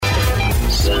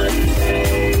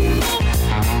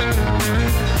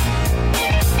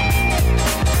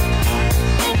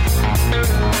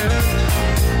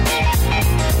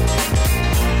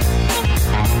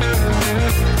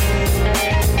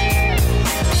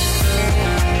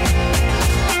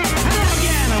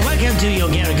to your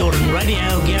Gary Gordon Radio.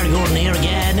 Gary Gordon here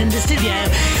again in the studio.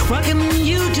 Welcome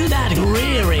you to that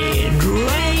dreary,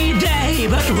 grey day.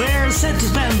 But we're set to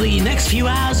spend the next few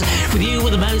hours with you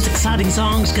with the most exciting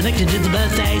songs connected to the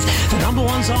birthdays, the number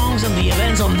one songs and the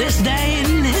events on this day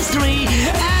in history.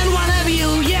 And what have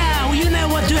you? Yeah, you know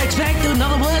what to expect. In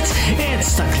other words,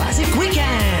 it's the classic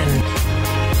weekend.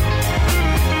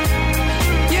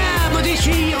 Yeah, but is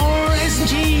she or isn't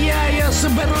she? Yes,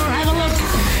 better have a look.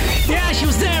 Yeah, she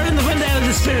was there in the window,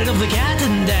 the spirit of the cat,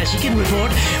 and she can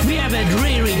report we have a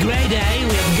dreary grey day.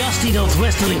 We have gusty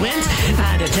northwesterly winds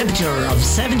and a temperature of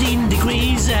 17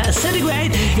 degrees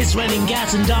centigrade. It's raining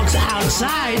cats and dogs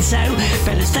outside, so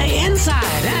better stay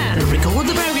inside and record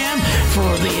the program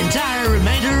for the entire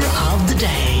remainder of the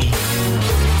day.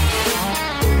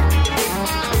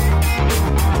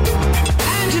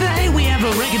 Today we have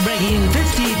a record-breaking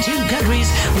 52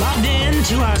 countries logged in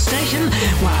to our station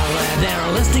while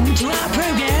they're listening to our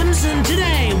programs. And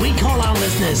today we call on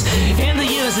listeners in the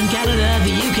US and Canada,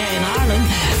 the UK and Ireland,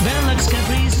 Benelux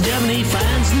countries, Germany,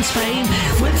 France and Spain,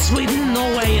 with Sweden,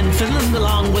 Norway and Finland,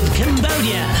 along with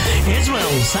Cambodia,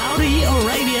 Israel, Saudi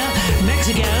Arabia,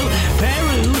 Mexico,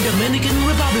 Peru, Dominican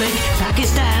Republic,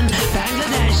 Pakistan,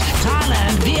 Bangladesh,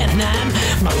 Thailand, Vietnam,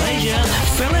 Malaysia,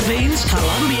 Philippines,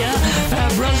 Colombia,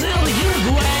 Brazil,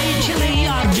 Uruguay, Chile,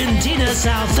 Argentina,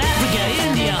 South Africa,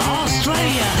 India,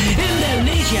 Australia,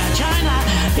 Indonesia, China,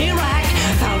 Iraq,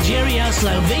 Algeria,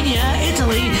 Slovenia,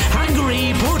 Italy,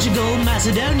 Hungary, Portugal,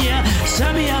 Macedonia,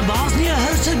 Serbia,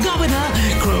 Bosnia-Herzegovina,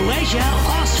 Croatia,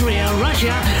 Austria,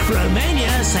 Russia,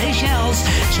 Romania, Seychelles,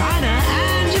 China,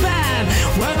 and Japan.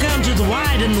 Welcome to the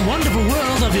wide and wonderful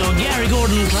world of your Gary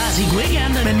Gordon Classic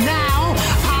Weekend. And now,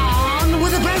 on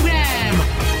with the program.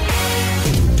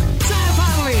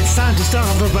 It's time to start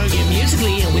off the program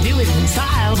musically, and we do it in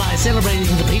style by celebrating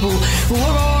the people who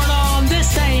were born on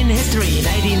this day in history. In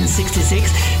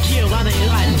 1866, Giovanni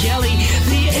Angeli,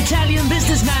 the Italian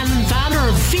businessman and founder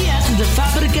of Fiat, the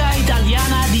Fabbrica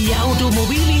Italiana di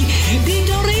Automobili di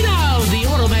Torino, the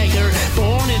automaker,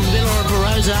 born in Villa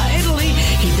Perosa, Italy.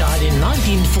 He died in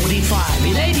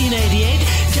 1945. In 1888,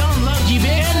 John Logie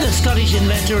Baird, the Scottish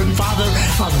inventor and father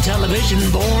of television,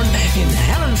 born in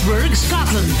Helensburgh,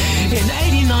 Scotland. In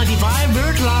 1895,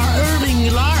 Bert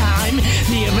Irving Larheim,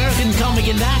 the American comic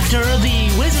and actor, the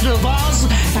Wizard of Oz,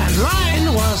 and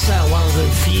Ryan was one of the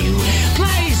few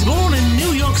plays. Born in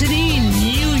New York City,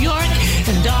 New York,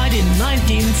 and died in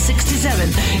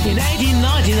 1967. In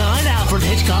 1899, Alfred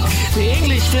Hitchcock, the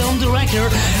English film director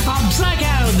of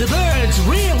Psycho, The Birds,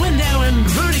 Rear Window, and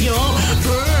Vertigo,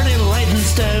 born in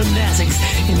Leytonstone, Essex.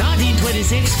 In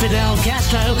 1926, Fidel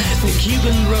Castro, the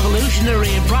Cuban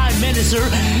revolutionary and prime minister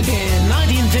in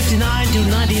 1959 to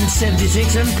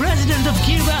 1976, and president of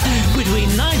Cuba between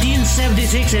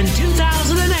 1976 and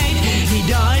 2008. He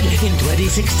died in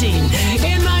 2016.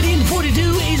 In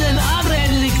 1942, he's an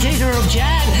ardent dictator of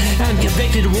Chad and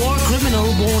convicted war criminal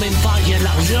born in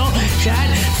Fayette-l'Argent, Chad,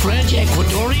 French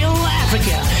Equatorial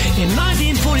Africa. In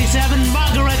 1947,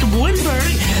 Margaret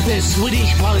Winberg, the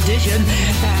Swedish politician,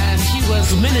 and she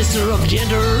was Minister of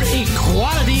Gender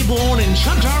Equality, born in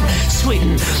Shantorp,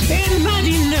 Sweden. In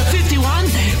 1951,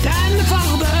 Dan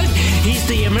Fogelberg, he's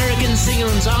the American singer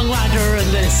and songwriter and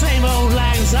the same old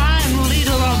lang syne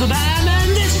leader of the band. And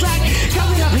this track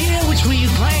coming up here, which we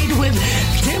played with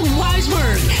Tim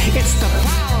Weisberg, it's The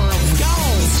Power of Gold.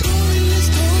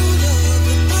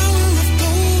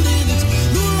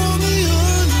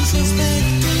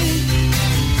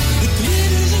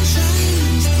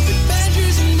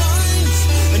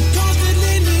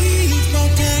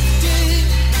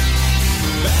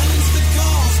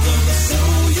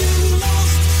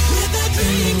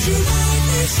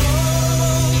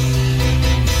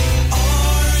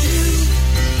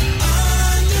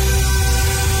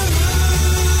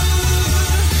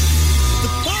 The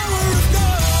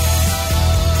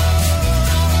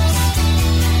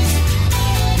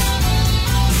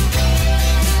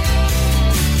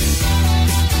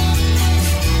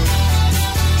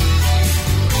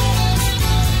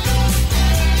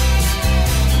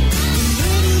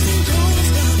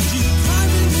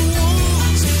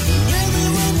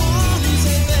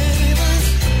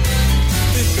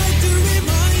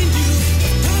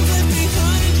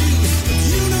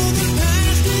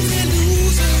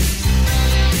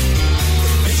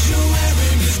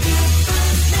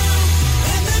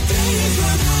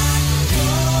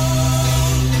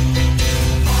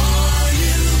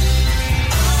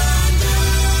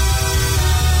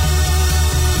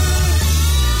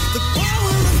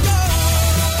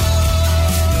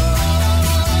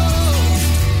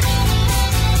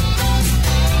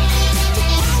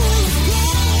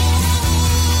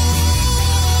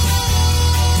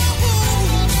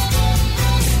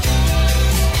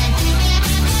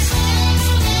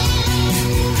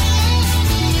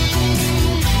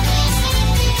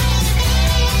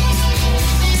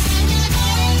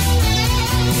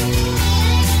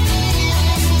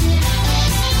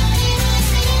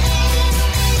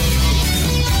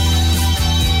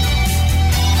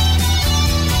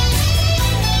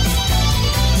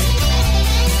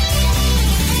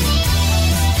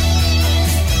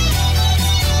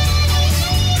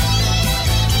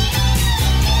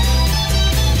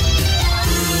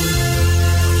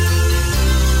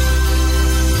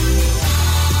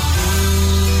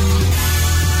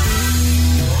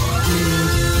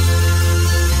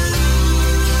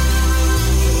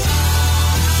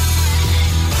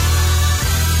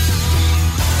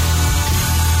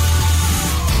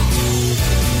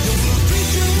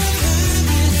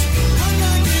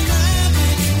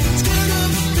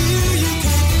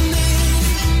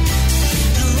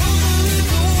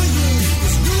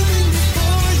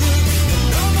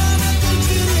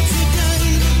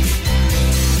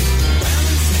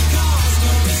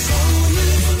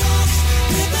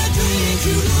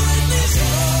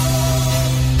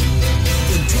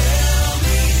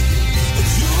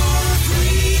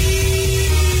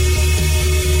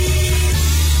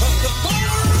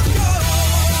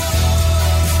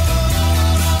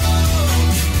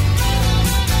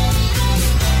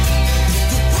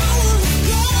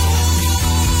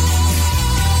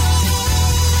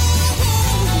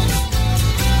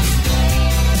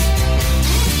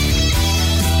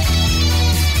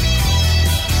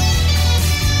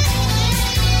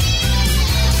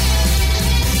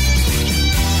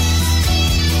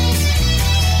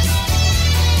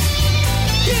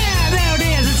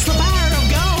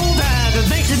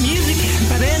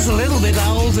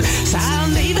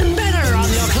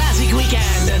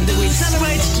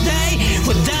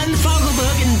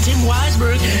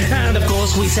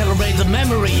course, we celebrate the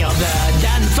memory of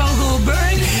Dan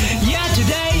Fogelberg. Yeah,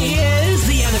 today is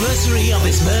the anniversary of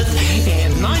his birth.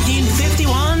 In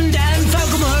 1951, Dan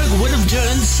Fogelberg would have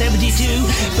turned 72,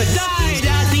 but died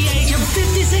at the age of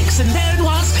 56. And there it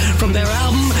was, from their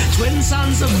album Twin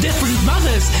Sons of Different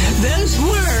Mothers. Those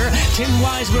were Tim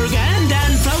Weisberg and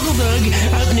Dan Fogelberg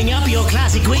opening up your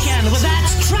classic weekend with that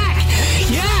track.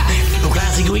 Yeah, your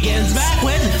classic weekend's back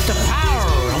with The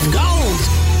Power of Gold.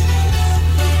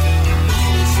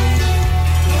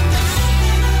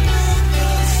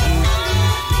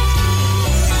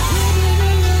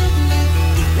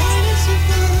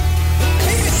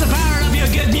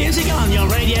 Good music on your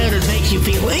radio that makes you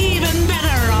feel even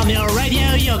better on your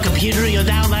radio, your computer, your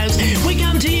downloads. We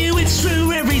come to you, it's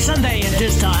true, every Sunday at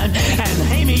this time. And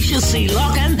Hamish C.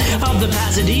 Locken of the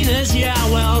Pasadenas, yeah,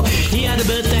 well, he had a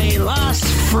birthday last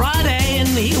Friday and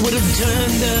he would have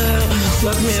turned,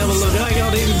 let me have a look, I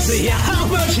can't even see how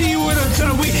much he would have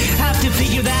turned. We have to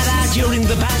figure that out during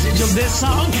the passage of this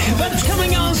song. But it's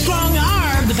coming on strong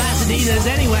are the Pasadenas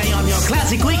anyway on your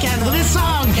classic weekend with this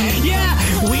song. Yeah,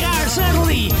 we are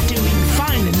certainly doing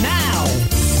fine now.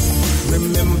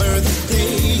 Remember the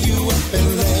day you up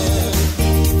and left.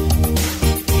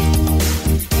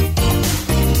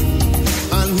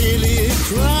 I nearly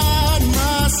cried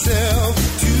myself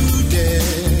to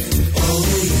death. Oh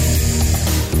yeah.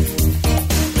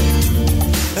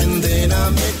 And then I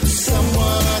met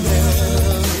someone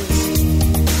else.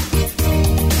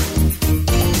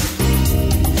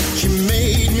 She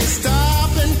made me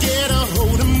stop and get a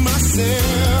hold of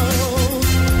myself.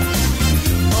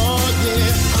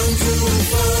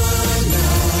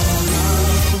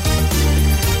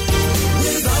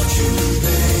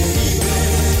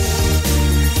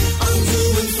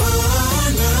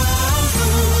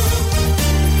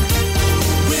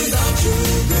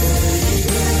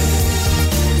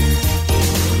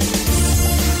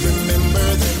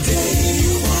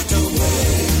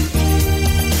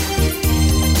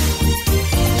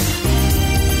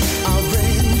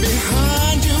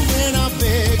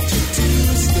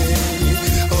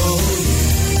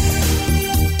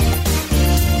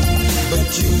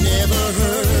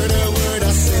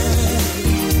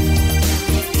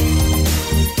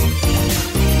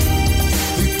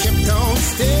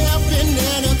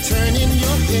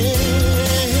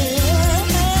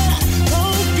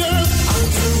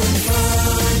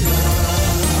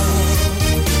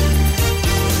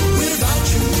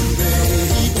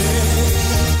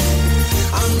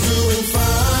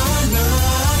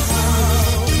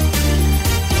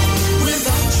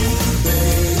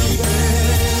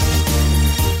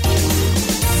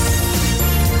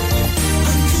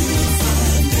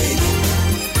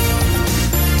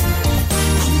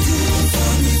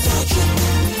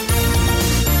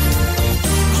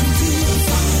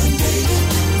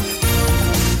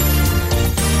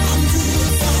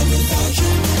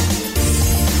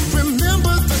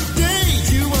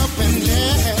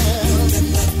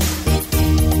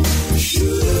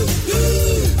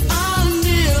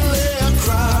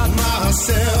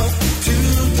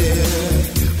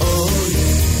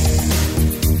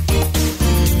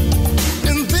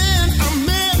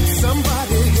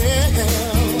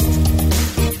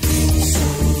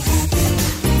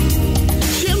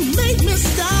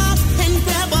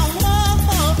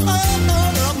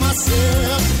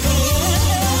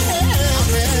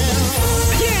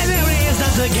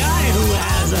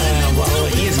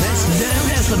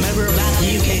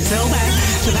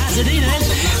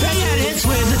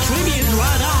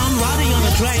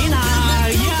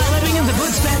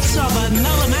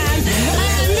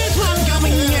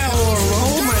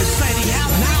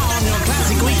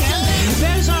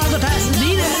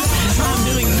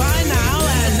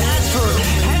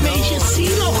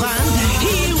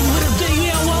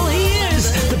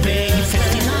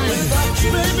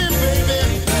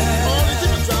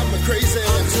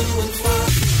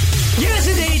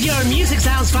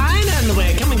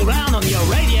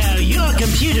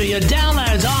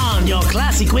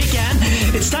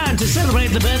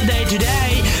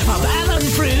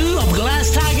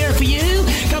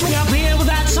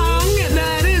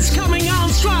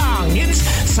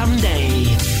 Someday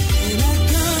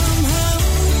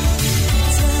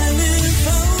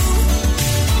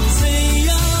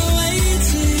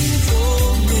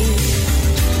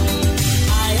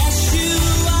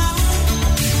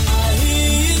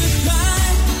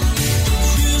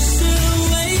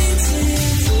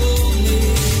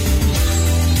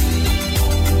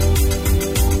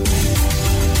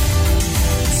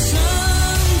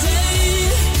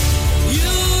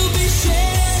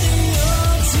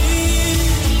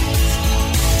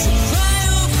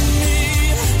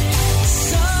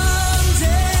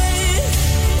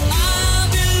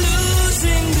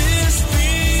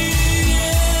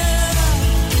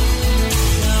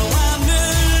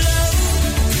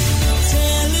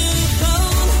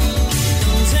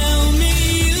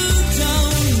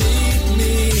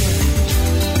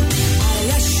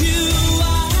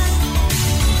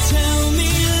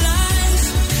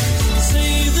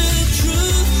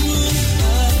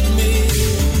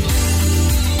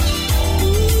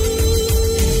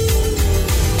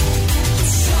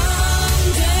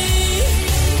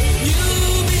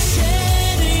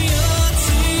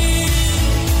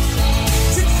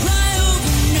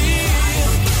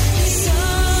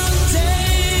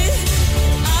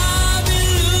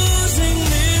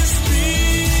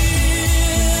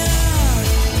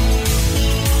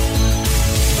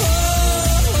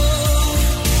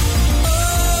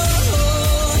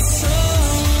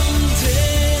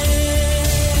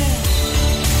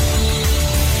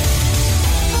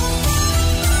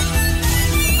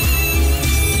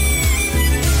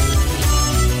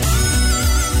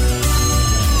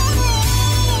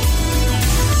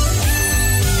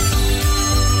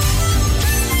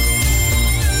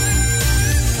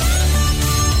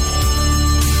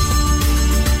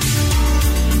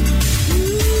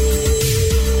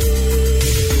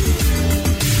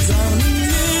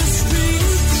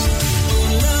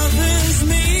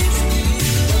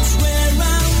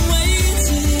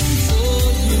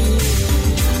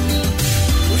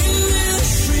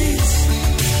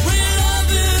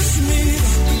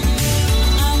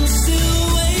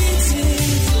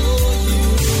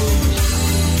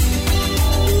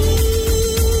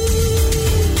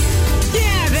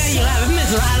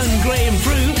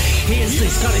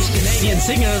Scottish-Canadian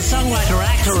singer, songwriter,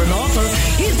 actor and author.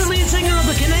 He's the lead singer of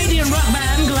the Canadian rock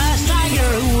band Glass Tiger,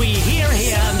 who we hear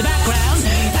here in the background.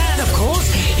 And of course,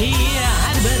 he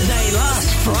had a birthday last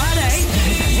Friday,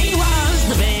 and he was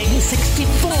the big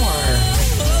 64.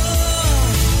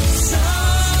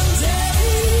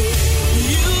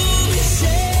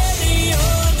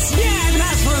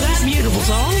 Beautiful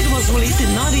song. It was released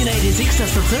in 1986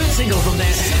 as the third single from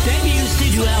their debut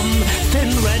studio album Thin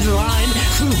Red Line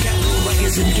through Capitol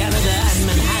Records in Canada and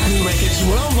Manhattan Records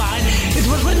worldwide. It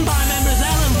was written by members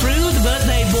Alan Frew, the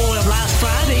birthday boy of last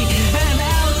Friday, and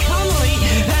Al Connolly,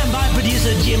 and by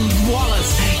producer Jim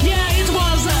Wallace. Yeah, it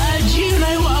was a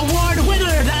Juno Award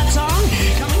winner, that song.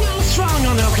 Coming on strong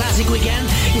on our classic weekend.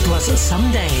 It was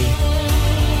Someday.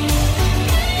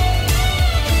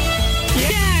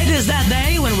 It is that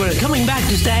day when we're coming back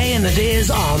to stay, and it is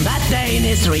on that day in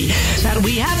history that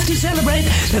we have to celebrate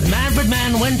that Manfred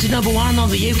Mann went to number one on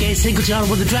the UK single chart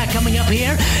with the track coming up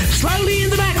here. Slowly in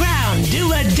the background,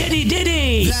 do a ditty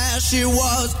ditty. There she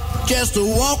was, just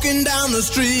walking down the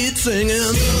street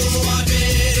singing.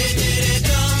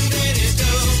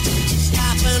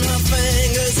 Snapping her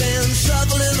fingers and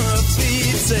shuffling her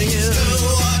feet singing.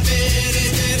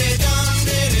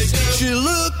 She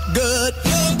looked good.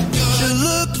 She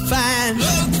looked fine.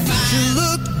 She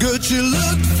looked good. She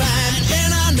looked fine.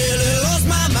 And I nearly lost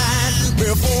my mind.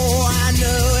 Before I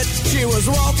knew it, she was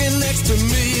walking next to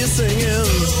me singing.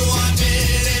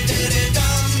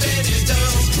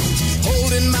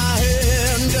 Holding my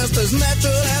hand just as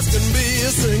natural as can be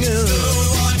singing.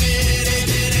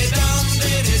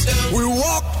 We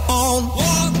walked on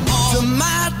to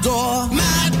my door. We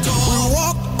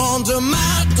walked on to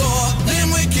my door. Then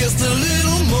we kissed a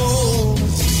little more.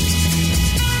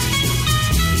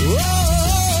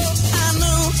 Oh, I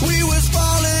knew we was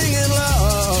falling in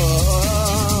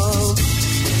love.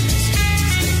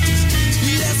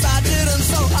 Yes, I did, and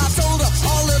so I told her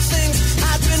all the things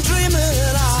I'd been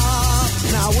dreaming of.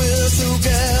 Now we're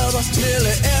together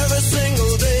nearly every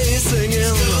single day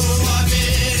singing.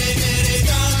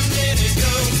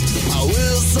 Oh,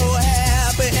 we're so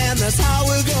happy, and that's how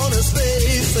we're gonna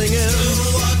stay singing.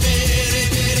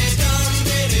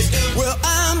 Well,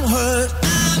 I'm hurt.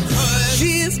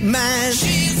 She's mine.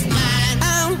 She's mine.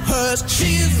 I'm hers.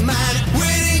 She's mine.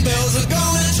 Wedding bells are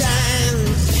gonna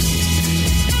chime.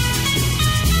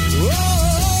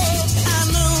 Oh, I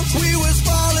knew we was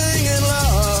falling in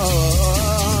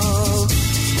love.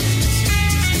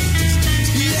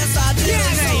 Yes, I did.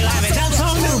 Yeah, there you have it. That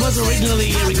song was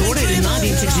originally recorded in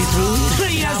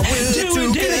 1963. Yes, Do a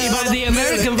Ditty by the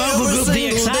American vocal group The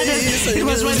Excited. It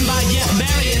was written by Jeff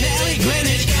Barry and Ellie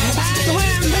Greenwich. And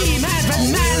when the Manfred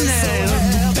Mann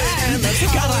band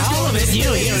got a hold of it,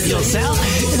 you hear it yourself.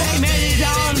 They made it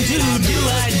on to Do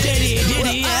a Ditty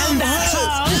Ditty, and that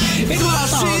song, it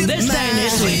was on this day in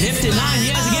history, 59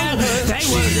 years ago. They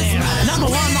were there at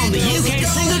number one on the UK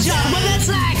single chart. Well, that's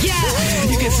like, yeah,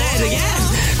 you can say it again.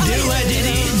 Do a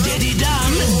ditty ditty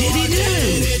dum ditty do.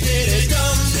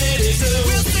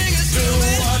 We'll sing it through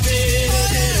it.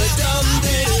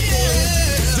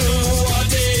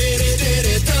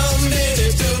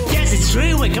 Yes, it's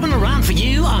true. We're coming around for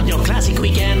you on your classic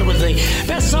weekend with the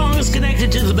best songs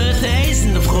connected to the birthdays.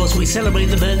 And of course, we celebrate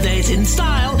the birthdays in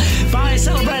style by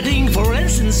celebrating, for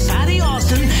instance, Patty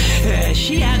Austin.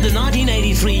 She had the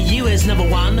 1983 US number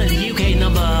one and UK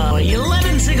number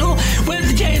 11 single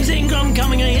with James Ingram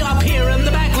coming up here in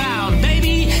the background.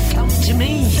 Baby, come to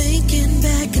me. Thinking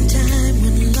back in time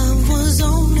when love was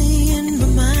only in my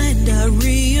mind, I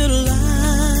realized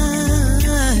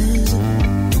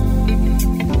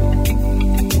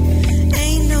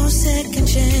ain't no second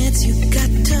chance. You got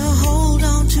to hold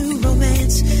on to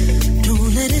romance.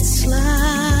 Don't let it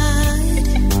slide.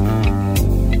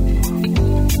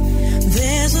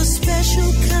 There's a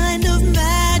special kind of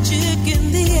magic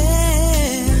in the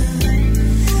air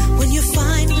when you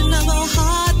find another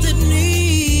heart that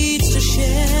needs to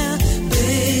share.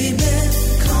 Baby,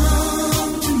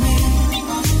 come to me.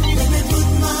 Let me put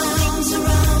my arms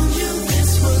around you.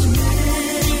 This was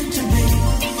meant to be.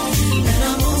 And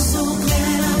I'm also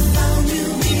glad I found you.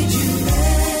 Need you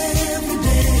every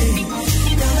day.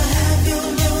 Gotta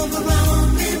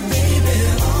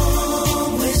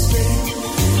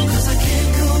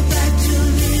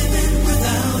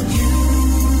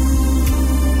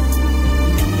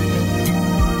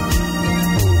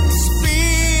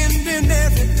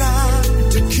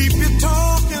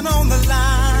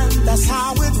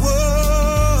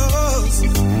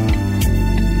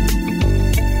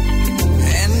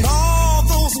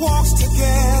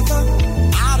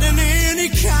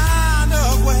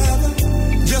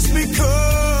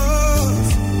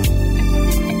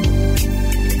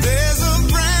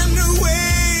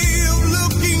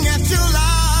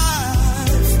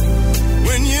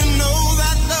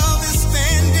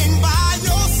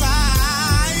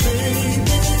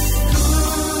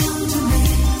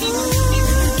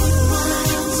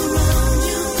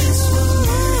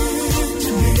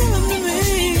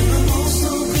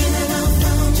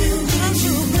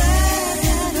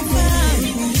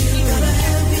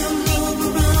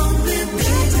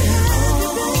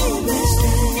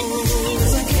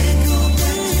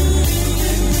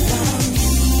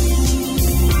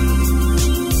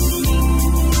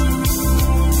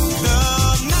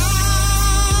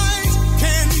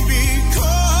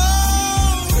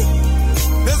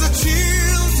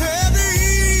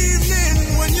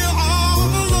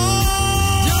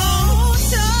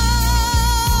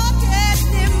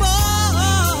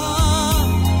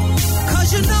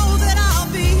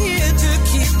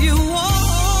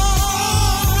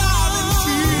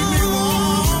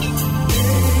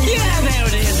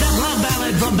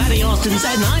Austin's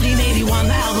 1981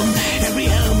 album, Every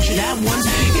Home Should Have One.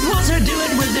 It was her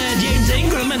duet with James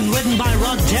Ingram and written by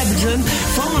Rod Temperton,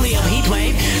 formerly of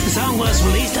Heatwave. The song was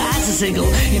released as a single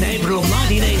in April of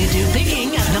 1982,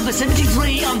 peaking at number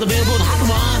 73 on the Billboard Hot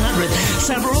 100.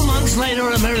 Several months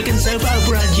later, American soap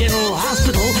opera General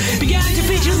Hospital began to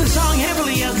feature the song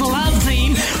heavily as the love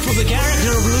theme for the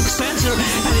character of Luke Spencer,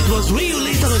 and it was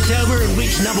re-released in October and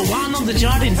reached number 1 on the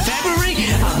chart in February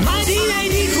of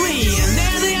 1983. And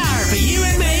there they are for you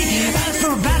and me. As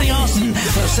for Patty Austin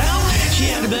herself, she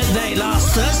had a birthday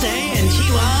last Thursday, and she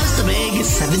was the big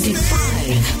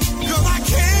 75. 'Cause I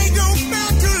can't go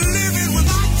back to living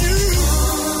without you.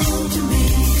 Come to me,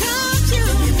 come to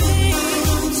me,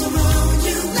 arms around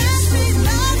you, let me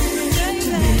love you,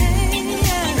 baby.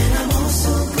 And I'm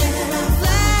also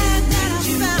glad that I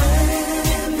found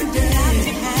every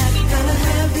day. Gotta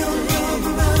have your love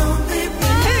around me,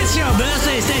 baby. It's your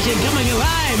birthday station coming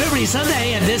alive every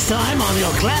Sunday at this time on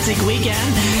your classic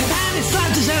weekend. And it's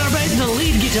time to celebrate the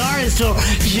lead guitarist for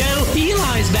Joe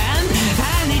Eli's band.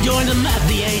 And he joined them at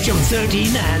the age of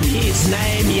 13. And his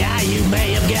name, yeah, you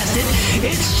may have guessed it,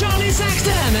 it's Johnny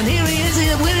Saxton. And here he is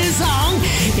with his song,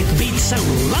 It Beats So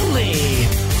Lonely.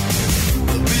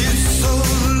 It's so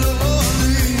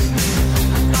lonely,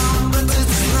 but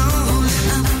it's lonely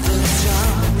at the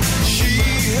top. She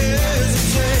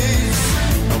hesitates,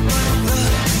 but the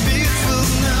beat will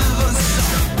never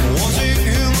stop. Wanting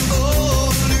him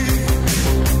only,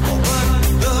 but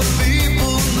the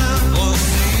people never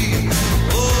see.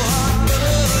 Oh, I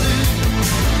love it.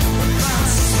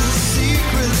 That's the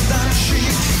secret that she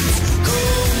keeps.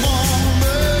 Come on,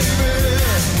 baby,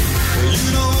 you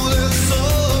know there's so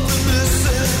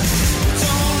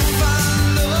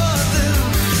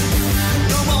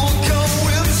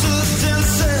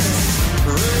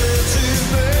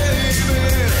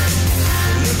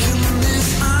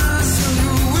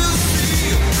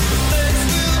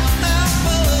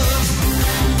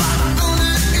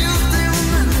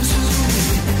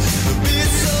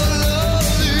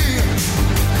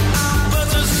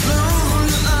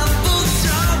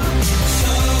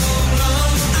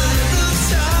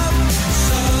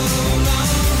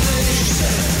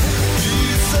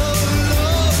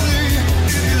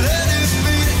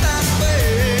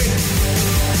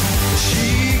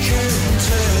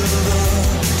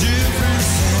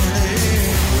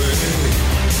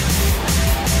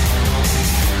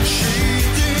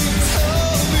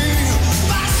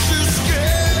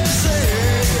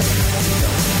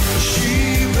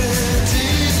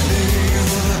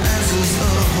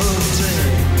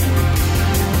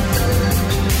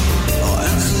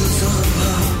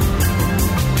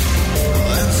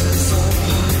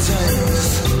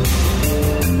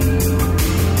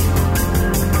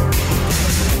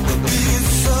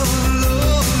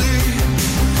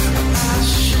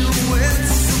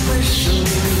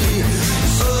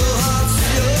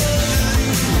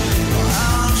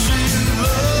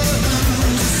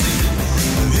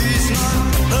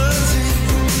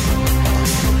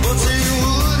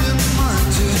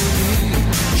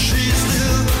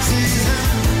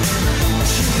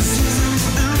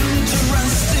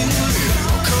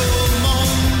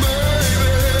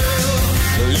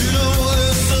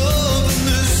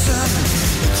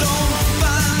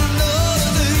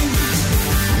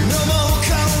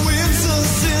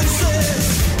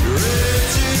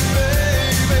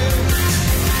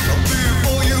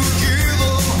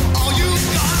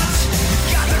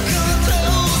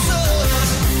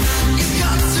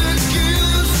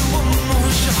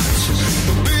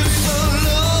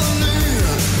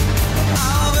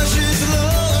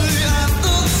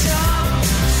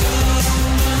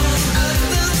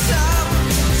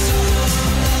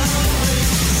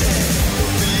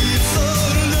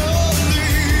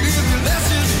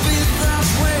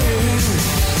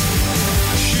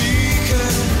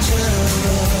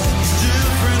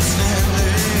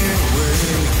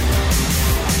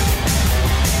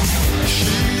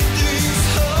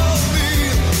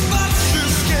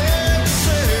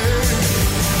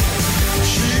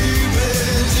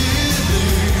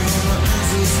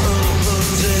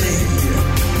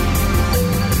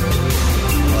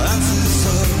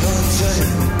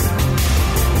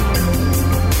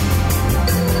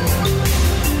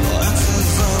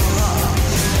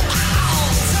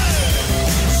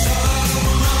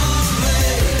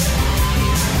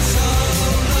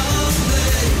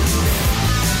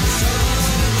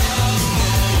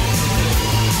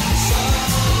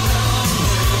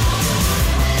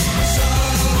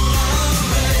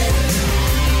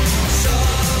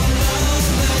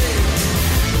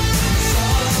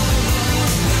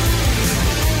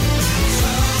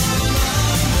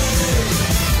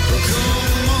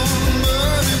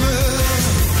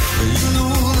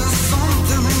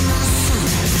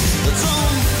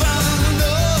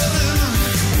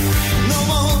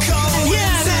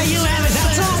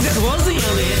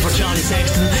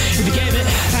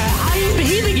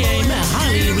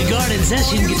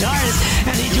session guitarist,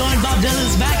 and he joined Bob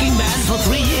Dylan's backing band for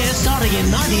 3 years, starting in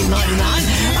 1999.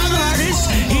 Other artists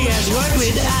he has worked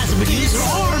with as a producer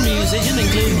or musician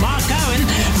include Mark Cohen,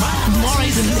 Mark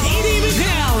Morris, and Eddie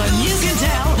McGill. And you can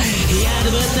tell he had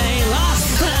a birthday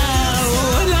last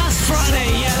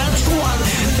Friday. Yeah, that's the one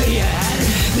he had.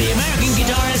 The American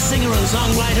guitarist, singer, and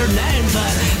songwriter known for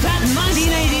that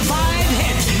 1985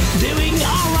 hit, Doing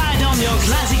Alright on Your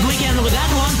Classic Weekend. With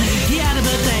that one, he had a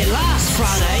birthday last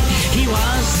Friday. He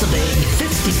was the big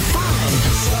 55.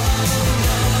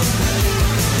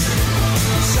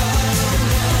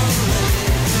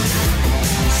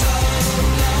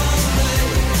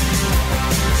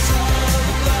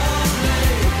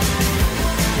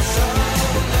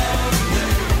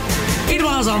 It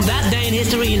was on that day in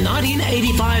history in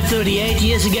 1985, 38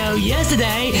 years ago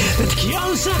yesterday, that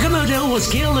Kyo Sakamoto was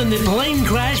killed in the plane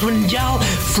crash when JAL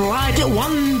Flight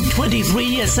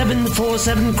 123, a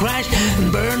 747 crashed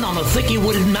and burned on a thickly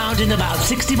wooded mountain about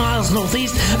 60 miles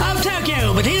northeast of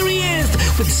Tokyo. But here he is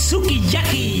with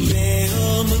Sukiyaki.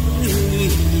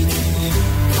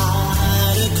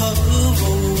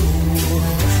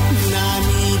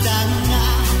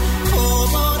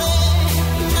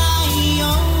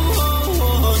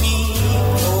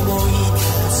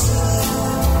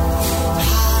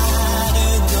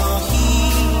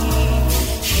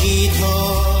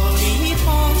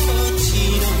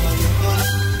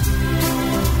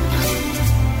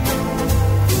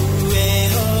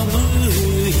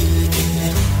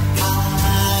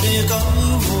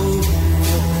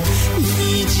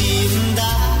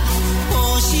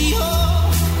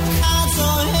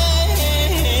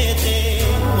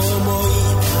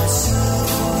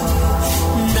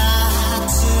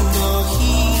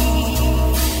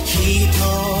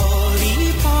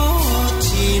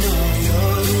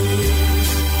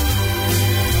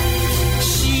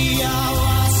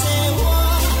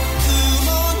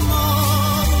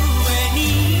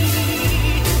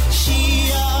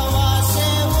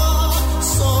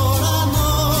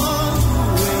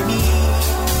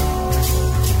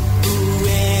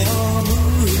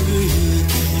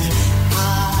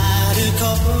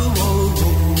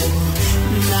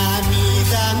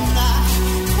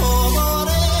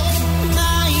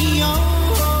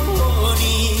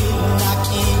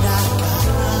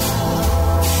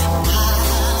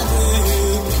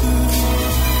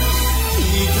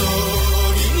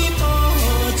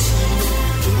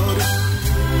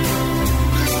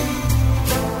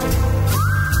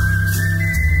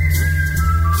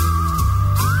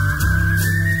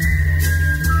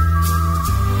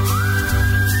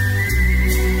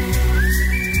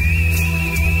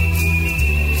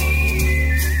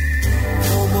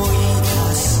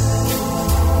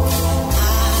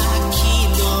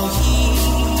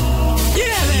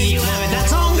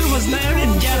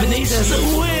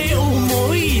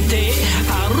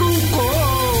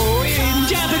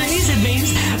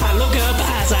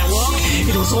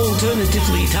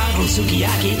 Alternatively titled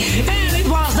Sukiyaki, and it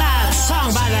was that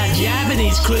song by that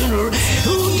Japanese crooner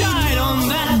who died on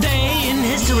that day in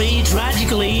history,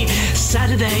 tragically,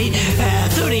 Saturday,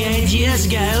 38 years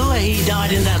ago. He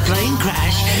died in that plane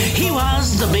crash. He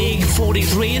was the big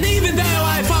 43, and even though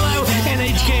I follow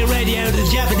NHK Radio, the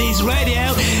Japanese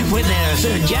radio, with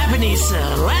their Japanese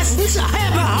lessons, I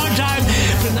have a hard time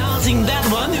pronouncing that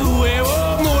one. Well,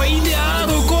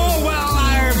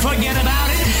 I forget about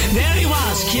it. There he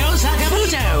was, Kyo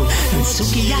Sakamoto and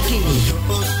Sukiyaki.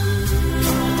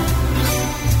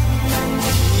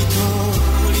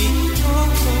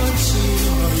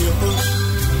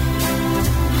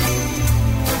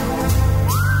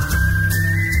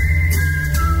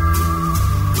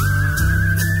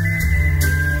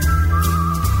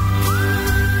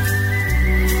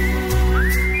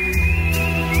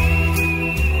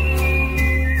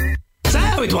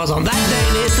 So it was on that day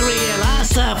in history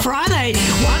last Friday,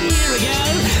 1 year ago,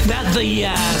 that the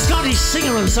Scottish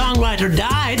singer and songwriter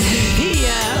died. He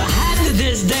had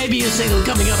this debut single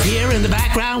coming up here in the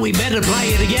background. We better play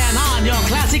it again on your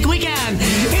classic weekend.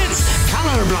 It's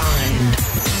Colorblind.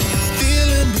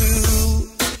 Feeling blue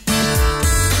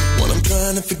when I'm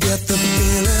trying to forget the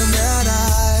feeling that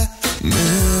I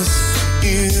miss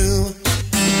you.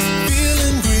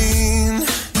 Feeling green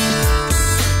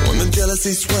when the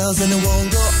jealousy swells and it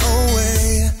won't go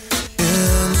away.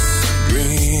 In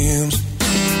dreams,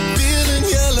 feeling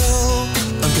yellow,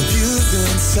 I'm confused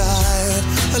inside,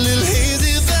 a little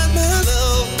hazy that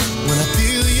mellow when I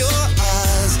feel your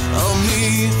eyes on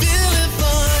me. Feeling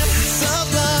fine,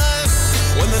 sublime,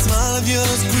 when that smile of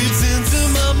yours creeps into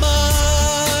my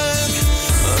mind.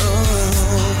 Oh.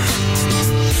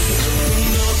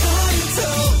 Nobody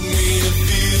told me it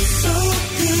feels so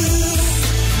good.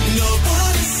 Nobody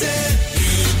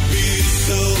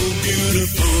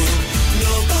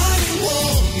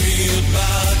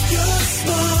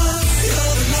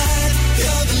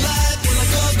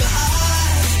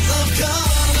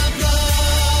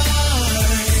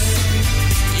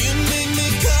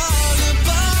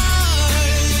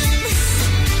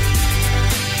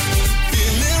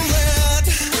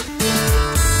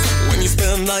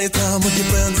Supply your time with your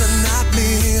friends and not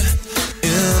me.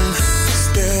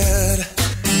 Instead,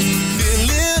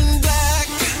 feeling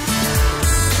black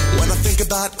when I think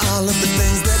about all of the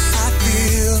things that I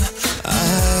feel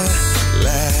I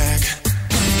lack.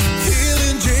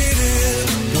 Feeling jaded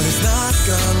when it's not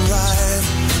gone right.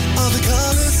 All the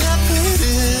colors have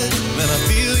faded. Then I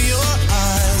feel your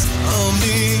eyes on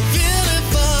me. Feeling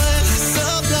fine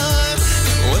sometime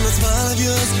when the smile of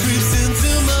yours creeps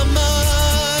into my mind.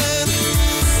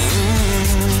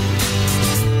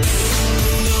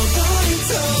 Nobody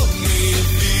told me it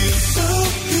feels so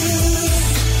good.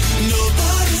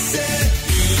 Nobody said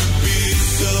you'd be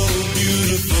so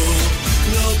beautiful.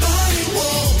 Nobody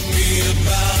warned me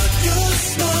about your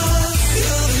smile.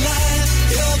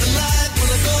 You're the light when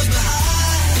I close my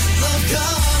eyes. I'm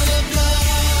colorblind.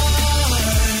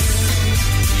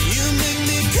 You make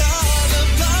me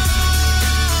colorblind.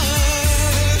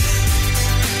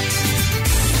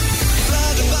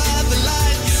 Blinded by the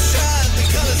light you shine, the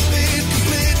colors fade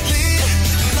completely.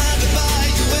 Blinded by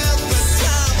you every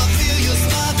time I feel your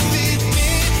smile defeat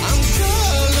me. I'm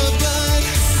colorblind.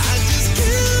 I just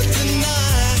can't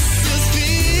deny this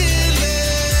feeling.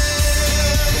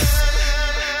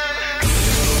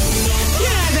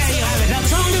 Yeah, there you have it. That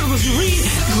song that was released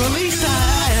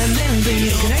and then the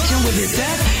connection with his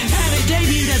death, and it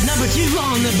debuted at number 2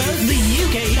 on both the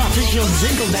UK official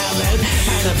single download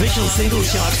and official single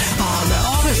chart on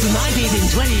August 19th in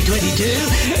 2022.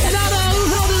 And not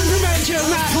adventure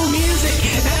Apple Music,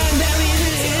 and there it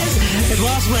is. It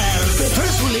was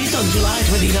first released on July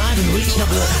 29th and reached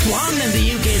number 1 in the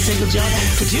UK single chart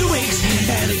for 2 weeks,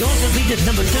 and it also featured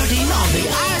number 13 on the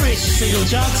Irish single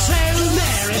chart. So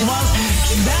there it was.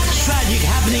 That tragic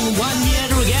happening 1 year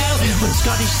ago when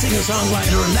Scottish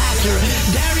singer-songwriter and actor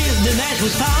Darius Dinesh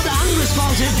was found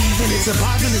unresponsive in his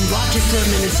apartment in Rochester,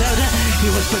 Minnesota. He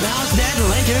was pronounced dead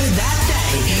later that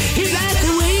day. He left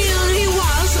the wheel he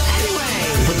was anyway,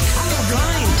 but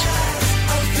colorblind.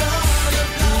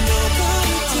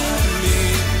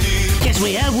 Yes,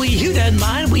 you don't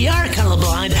mind, we are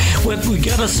colorblind. We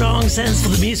got a strong sense for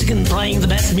the music and playing the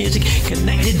best music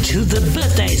connected to the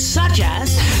birthday, such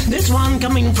as this one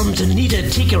coming from Tanita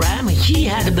Tikaram. She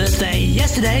had a birthday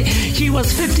yesterday. She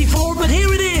was 54, but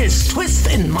here it is, Twist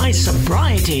in My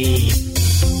Sobriety.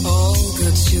 All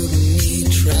good children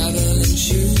need traveling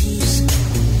shoes.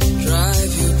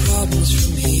 Drive your problems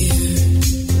from here.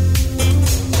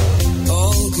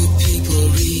 All good people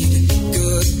read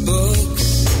good books.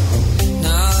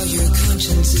 Now your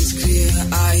conscience is clear.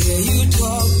 I hear you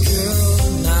talk, girl.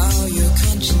 Now your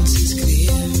conscience is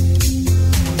clear.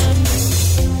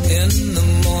 In the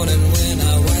morning when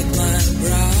I wipe my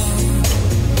brow,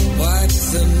 wipe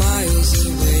the miles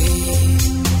away.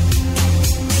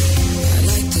 I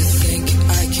like to think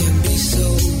I can be so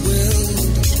willed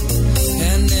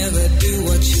and never do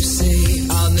what you say.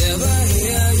 I'll never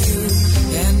hear you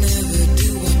and never do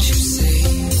what you say.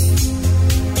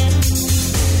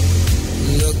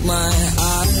 Look, my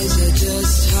eyes are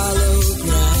just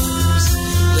holograms.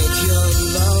 Look, your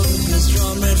love has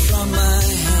drawn me from my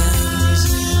hands.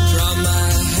 From my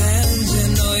hands, you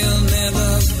know you'll never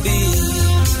be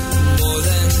more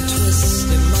than twist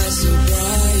in my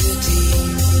sobriety.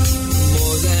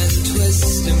 More than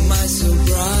twist in my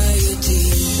sobriety.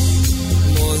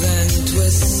 More than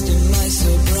twist in my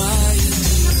sobriety.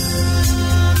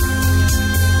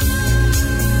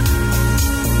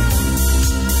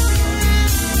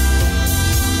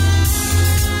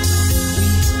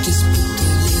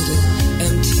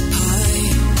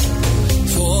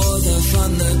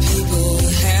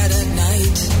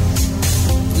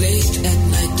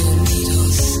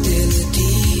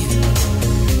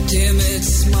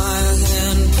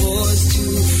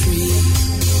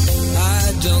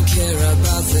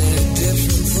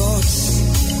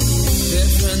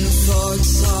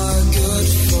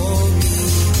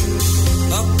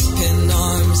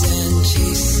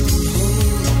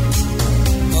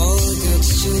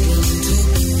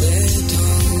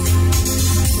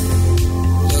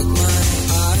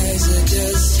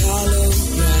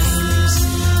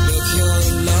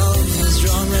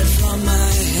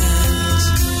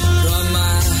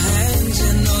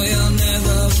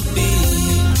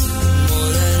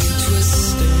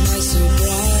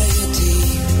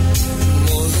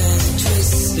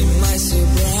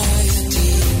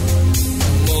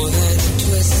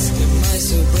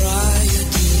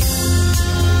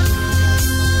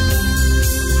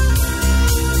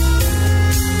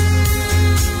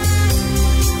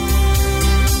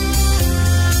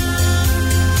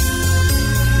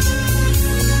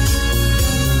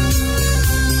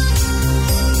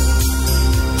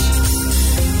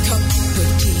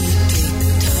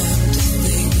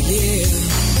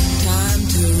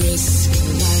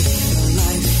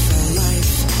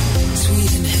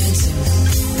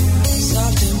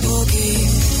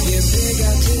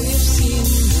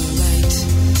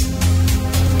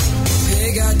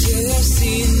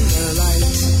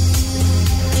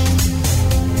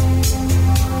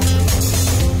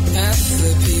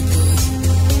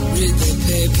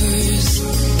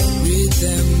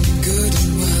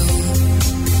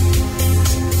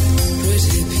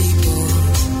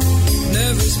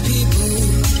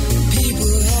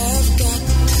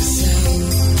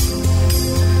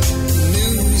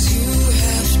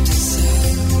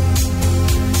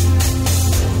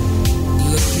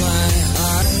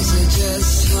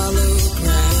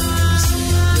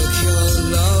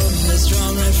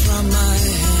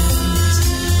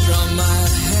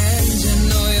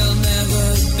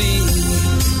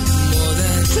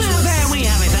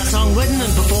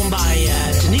 performed by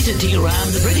Tanita Tikaram,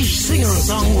 the British singer and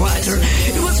songwriter.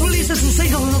 It was released as a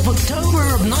single of October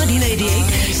of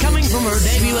 1988, coming from her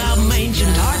debut album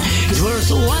Ancient Heart. It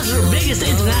was her biggest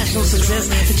international success,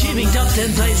 achieving top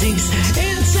 10 placings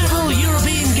in several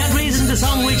European countries, and the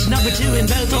song reached number 2 in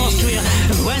both Austria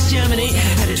and West Germany,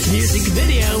 and its music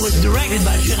video was directed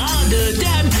by Gerard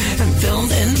Dam and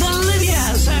filmed in Bolivia.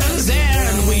 So there,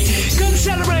 and we could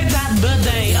celebrate that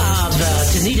birthday of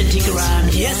Tanita Tikaram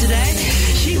yesterday.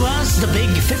 She was the big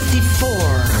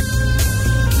 54.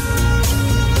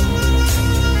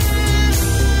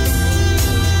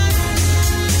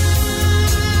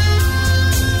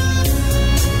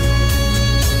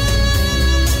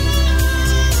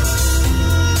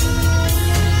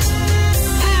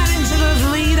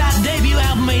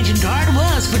 Ancient Heart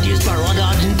was produced by Rod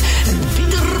Argent and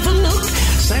Peter Van Hook.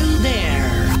 So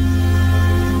there.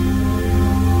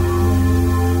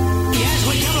 Yes,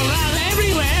 we come around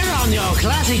everywhere on your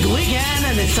classic weekend,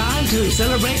 and it's time to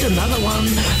celebrate another one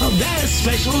of their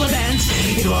special events.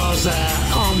 It was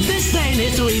on this day in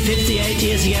history 58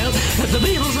 years ago that the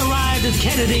Beatles arrived at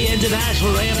Kennedy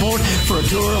International Airport for a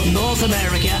tour of North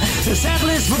America. The set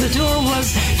list for the tour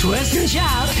was Twist and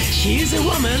Shout, She's a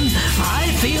Woman,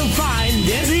 I Feel Fine,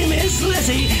 Dizzy Miss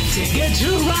Lizzy, Ticket to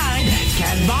Ride,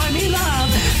 Can't Buy Me Love,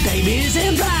 Baby's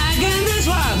in Black, and this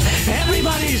one,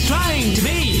 Everybody's Trying to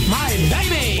Be My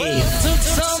Baby. Well, took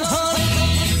some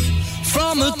honey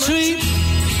from a tree,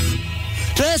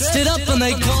 dressed it up and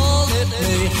they called it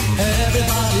me.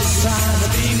 Everybody's trying to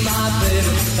be my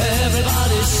baby.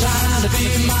 Everybody's trying to be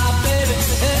my baby.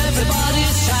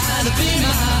 Everybody's trying to be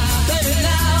my baby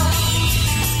now.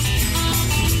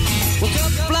 Woke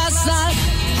up last night,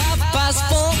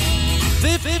 4:30,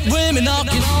 50 women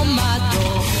knocking on my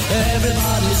door.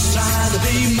 Everybody's trying to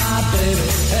be my baby.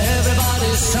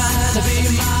 Everybody's trying to be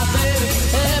my baby.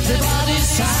 Everybody's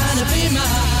trying to be my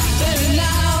baby now.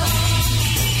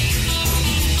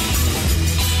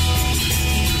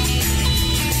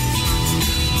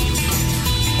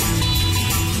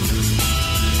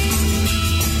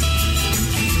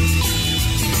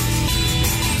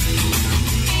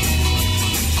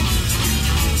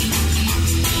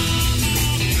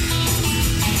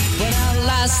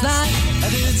 Last night, I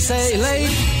didn't say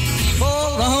late,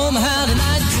 for the home had a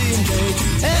 19 date.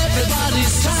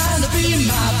 Everybody's trying to be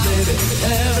my baby.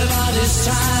 Everybody's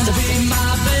trying to be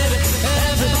my baby.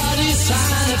 Everybody's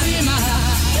trying to be my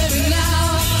baby now.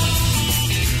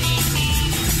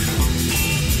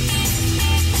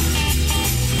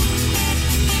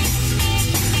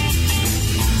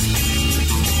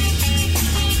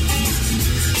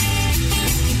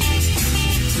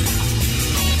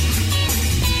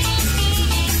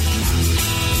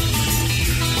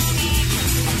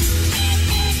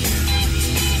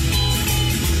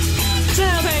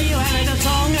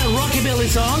 Rockabilly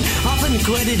song, often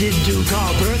credited to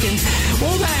Carl Perkins,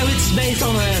 although it's based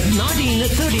on a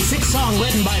 1936 song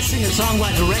written by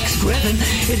singer-songwriter Rex Griffin.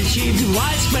 It achieved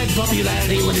widespread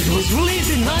popularity when it was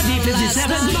released in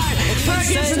 1957 by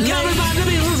Perkins and covered by the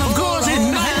Beatles, of course,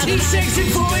 in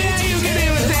 1964. Yeah, you can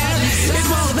hear it there. It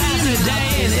was that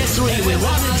day in history we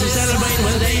wanted to celebrate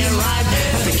when they arrived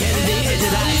at the Kennedy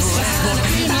International Airport.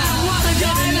 What a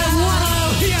day and what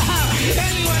a... Yeah,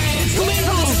 anyway, it's the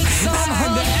Beatles.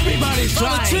 Everybody's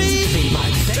trying to be my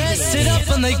baby. Dressed it up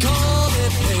and they called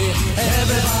it me.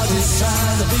 Everybody's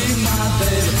trying to be my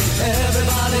baby.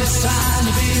 Everybody's trying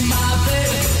to be my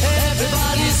baby.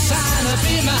 Everybody's trying to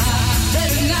be my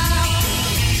baby now.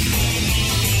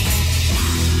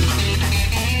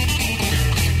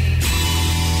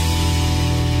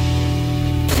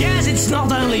 Yes, it's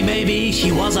not only baby,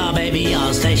 she was our baby,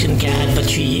 our station cat, but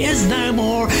she is no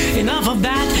more. Enough of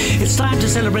that. It's time to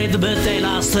celebrate the birthday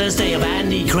last Thursday of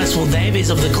Andy Cresswell Davies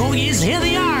of the Corgis. Here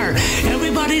they are.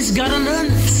 Everybody's gotta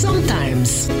learn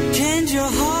sometimes. Change your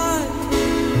heart.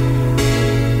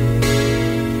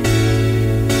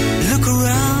 Look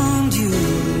around you.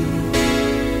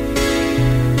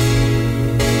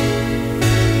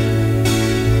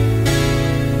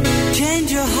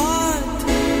 Change your heart.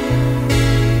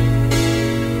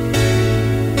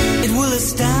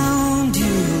 Astound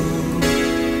you.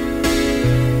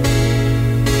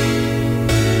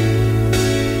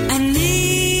 I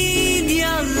need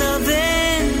your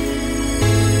loving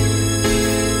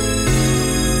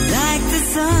like the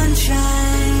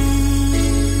sunshine.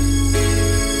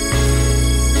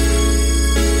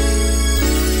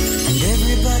 And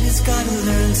everybody's gotta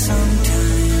learn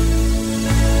sometime.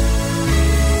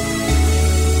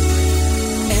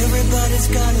 Everybody's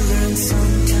gotta learn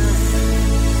sometime.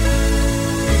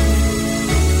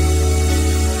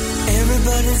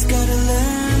 Everybody's gotta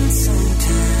learn sometime.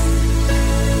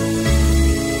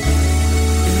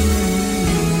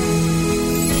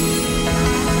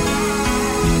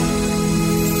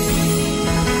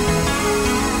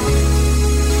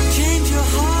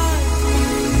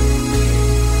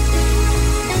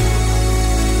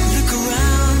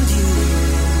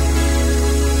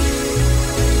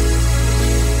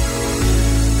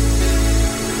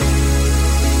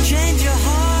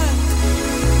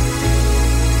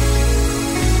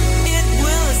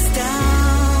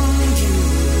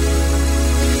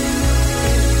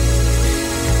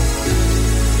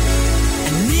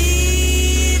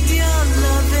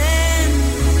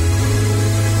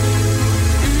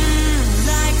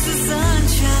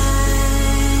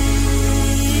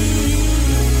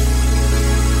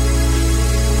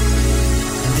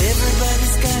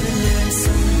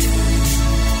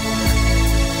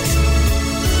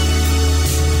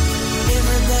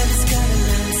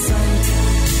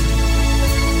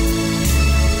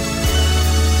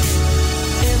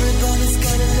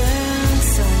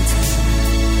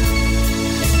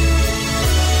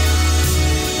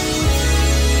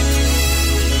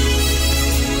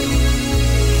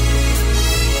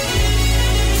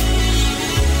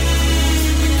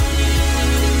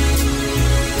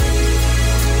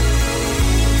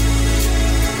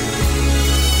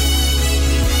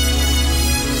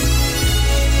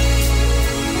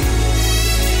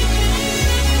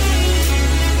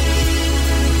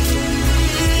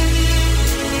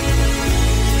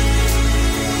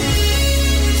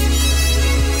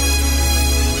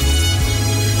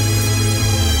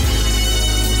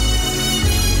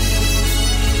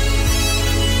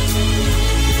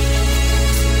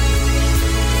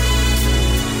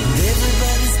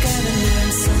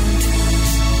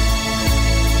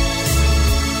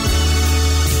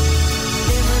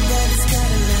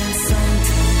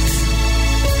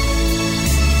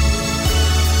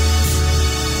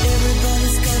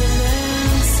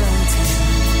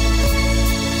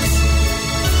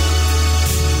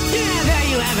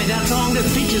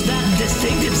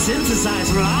 distinctive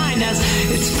synthesizer line as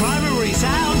its primary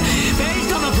sound, based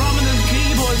on the prominent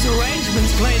keyboards arrangements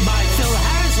played by Phil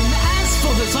Harrison. As for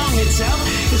the song itself,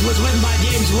 it was written by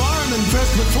James Warren and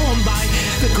first performed by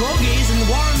the Corgis, and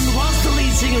Warren was the lead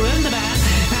singer in the band,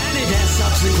 and it has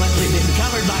subsequently been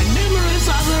covered by numerous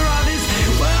other artists.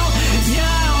 Well,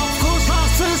 yeah, of course,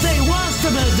 last Thursday was the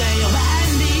birthday of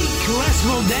Andy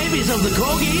Cresswell Davies of the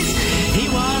Corgis. He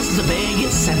was the big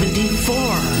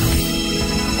 74.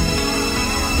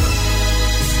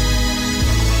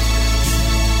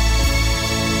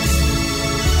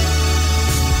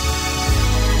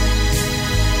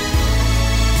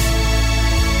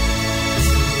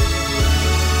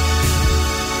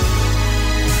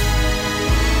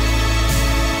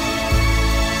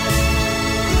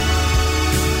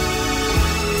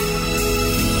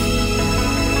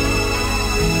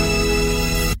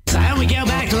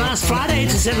 Last Friday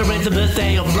to celebrate the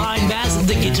birthday of Brian Bassett,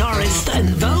 the guitarist and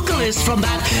vocalist from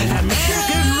that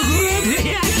American group.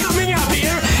 Yeah, coming up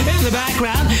here in the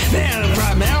background. They're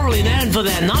primarily known for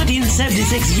their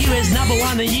 1976 US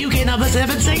 #1 and UK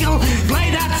 #7 single,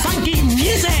 Play That Funky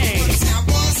Music.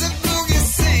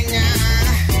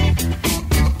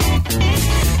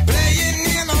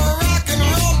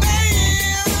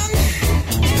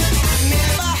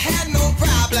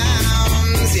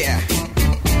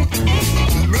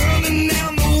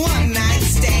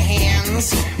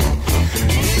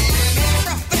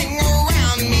 Everything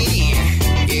around me,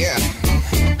 yeah.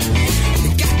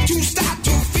 Got to stop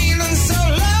to feeling so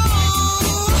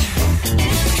low.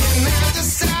 And I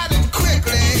decided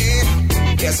quickly,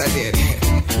 yes I did,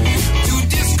 to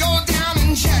just go down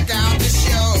and check out the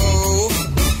show.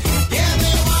 Yeah,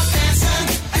 they were dancing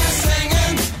and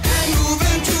singing and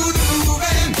moving to the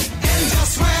grooving. And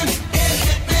just when it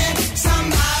hit me,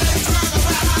 somebody turned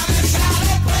around and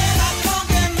shouted, play that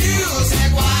funky music,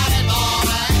 white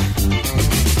boy.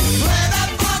 Play that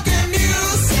funky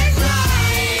music,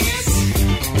 right.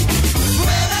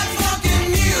 Play that funky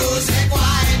music,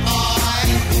 white boy.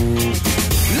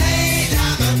 Lay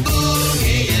down the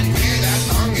boogie and play that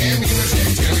funky music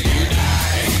till you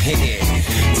die.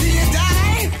 Till you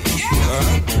die? Yeah.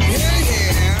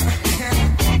 Yeah.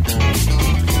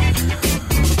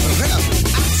 Well,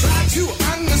 I tried to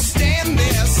understand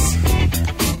this.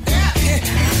 Yeah.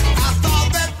 I thought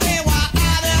that they were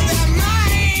out of their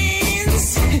minds.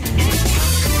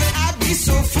 How could I be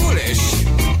so foolish?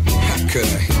 How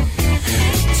could I?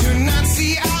 To not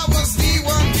see I was the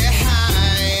one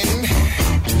behind.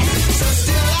 So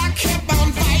still I kept on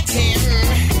fighting.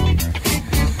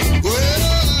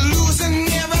 Well, losing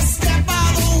every step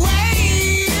of the way.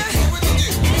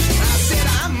 I said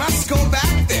I must go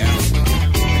back there.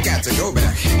 I got to go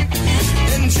back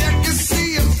and check to see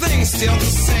if things still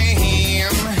the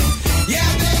same. Yeah,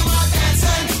 they were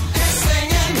dancing and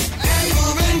singing and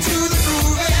moving to the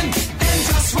grooving. And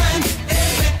just when it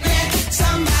hit me,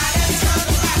 somebody turned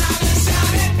around and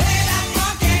shouted, play that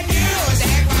funky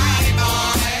music, right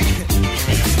boy.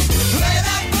 Play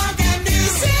that funky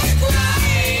music,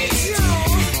 right.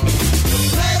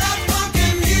 Play that funky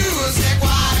music,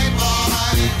 white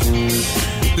boy.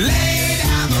 Lay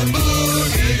down the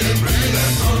boogie and play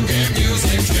that funky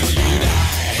music till you die.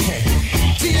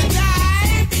 Till you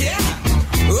die, yeah.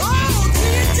 Oh,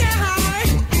 till you die.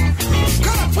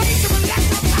 Gonna play some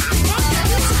electric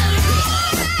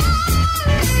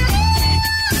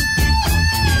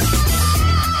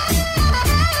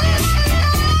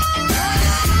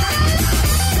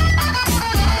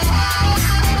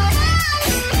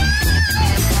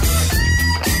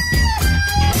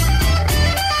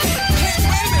Hey,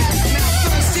 wait a minute. Now,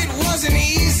 first it wasn't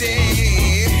easy.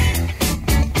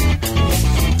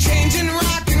 Changing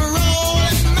rock and roll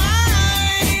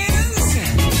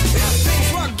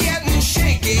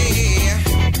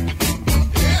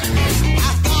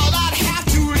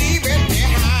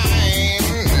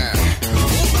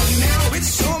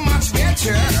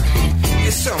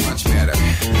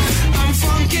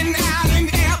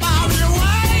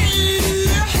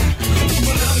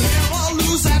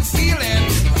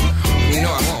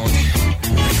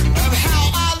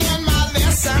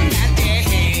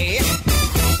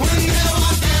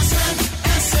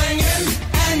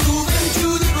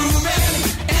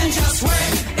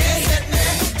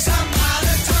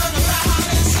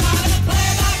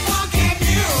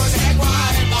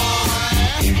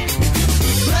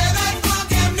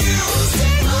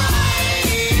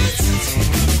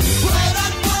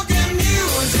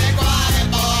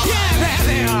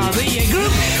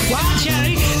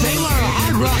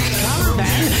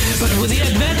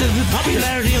the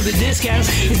popularity of the disco,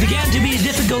 it began to be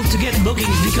difficult to get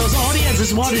bookings because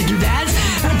audiences wanted to dance.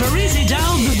 And Parisi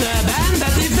told the band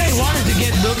that if they wanted to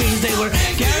get bookings, they were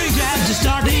going to have to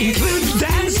start to include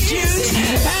dance tunes.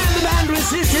 And the band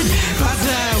resisted. But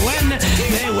when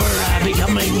they were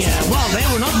becoming, they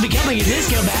were not becoming a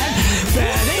disco band.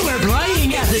 They were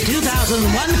playing at the 2001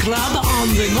 club on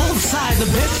the north side of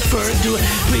Pittsburgh to a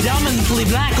predominantly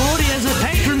black audience. The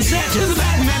patron said to the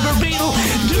band member Beetle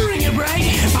during a break,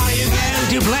 "Are you going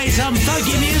to play some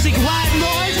funky music, white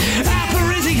boys?"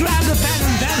 Parisi grabbed the pen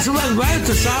and pencil and wrote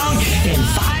the song in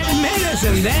 5 minutes,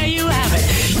 and there you have it.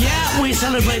 Yeah, we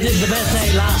celebrated the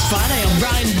birthday last Friday of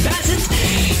Brian Bassett.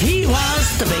 He was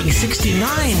the big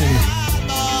 69.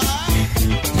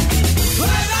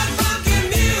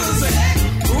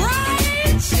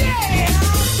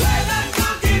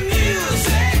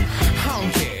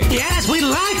 Yes, we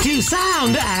like to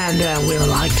sound and we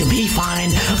like to be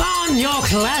fine on your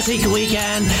classic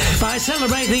weekend by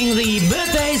celebrating the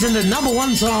birthdays and the number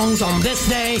one songs on this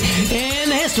day in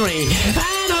history.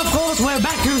 And of course, we're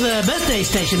back to the birthday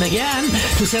station again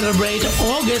to celebrate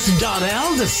August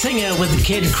Donnell, the singer with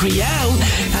Kid Creole,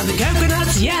 and the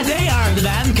Coconuts. Yeah, they are the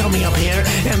band coming up here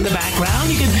in the background.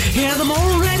 You can hear them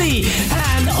already.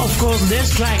 And of course, this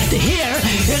track here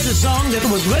is a song that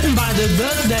was written by the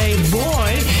birthday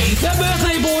boy. The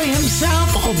birthday boy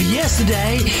himself of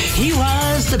yesterday, he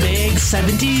was the big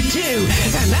 72.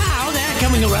 And now they're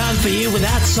coming around for you with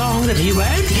that song that he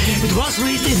wrote. It was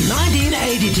released in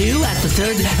 1982 as the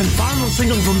third and final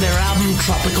single from their album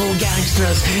Tropical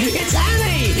Gangsters. It's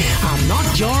Annie, I'm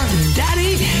Not Your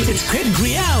Daddy. It's Kid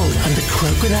Creole and the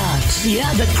Coconuts.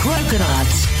 Yeah, the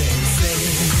Coconuts.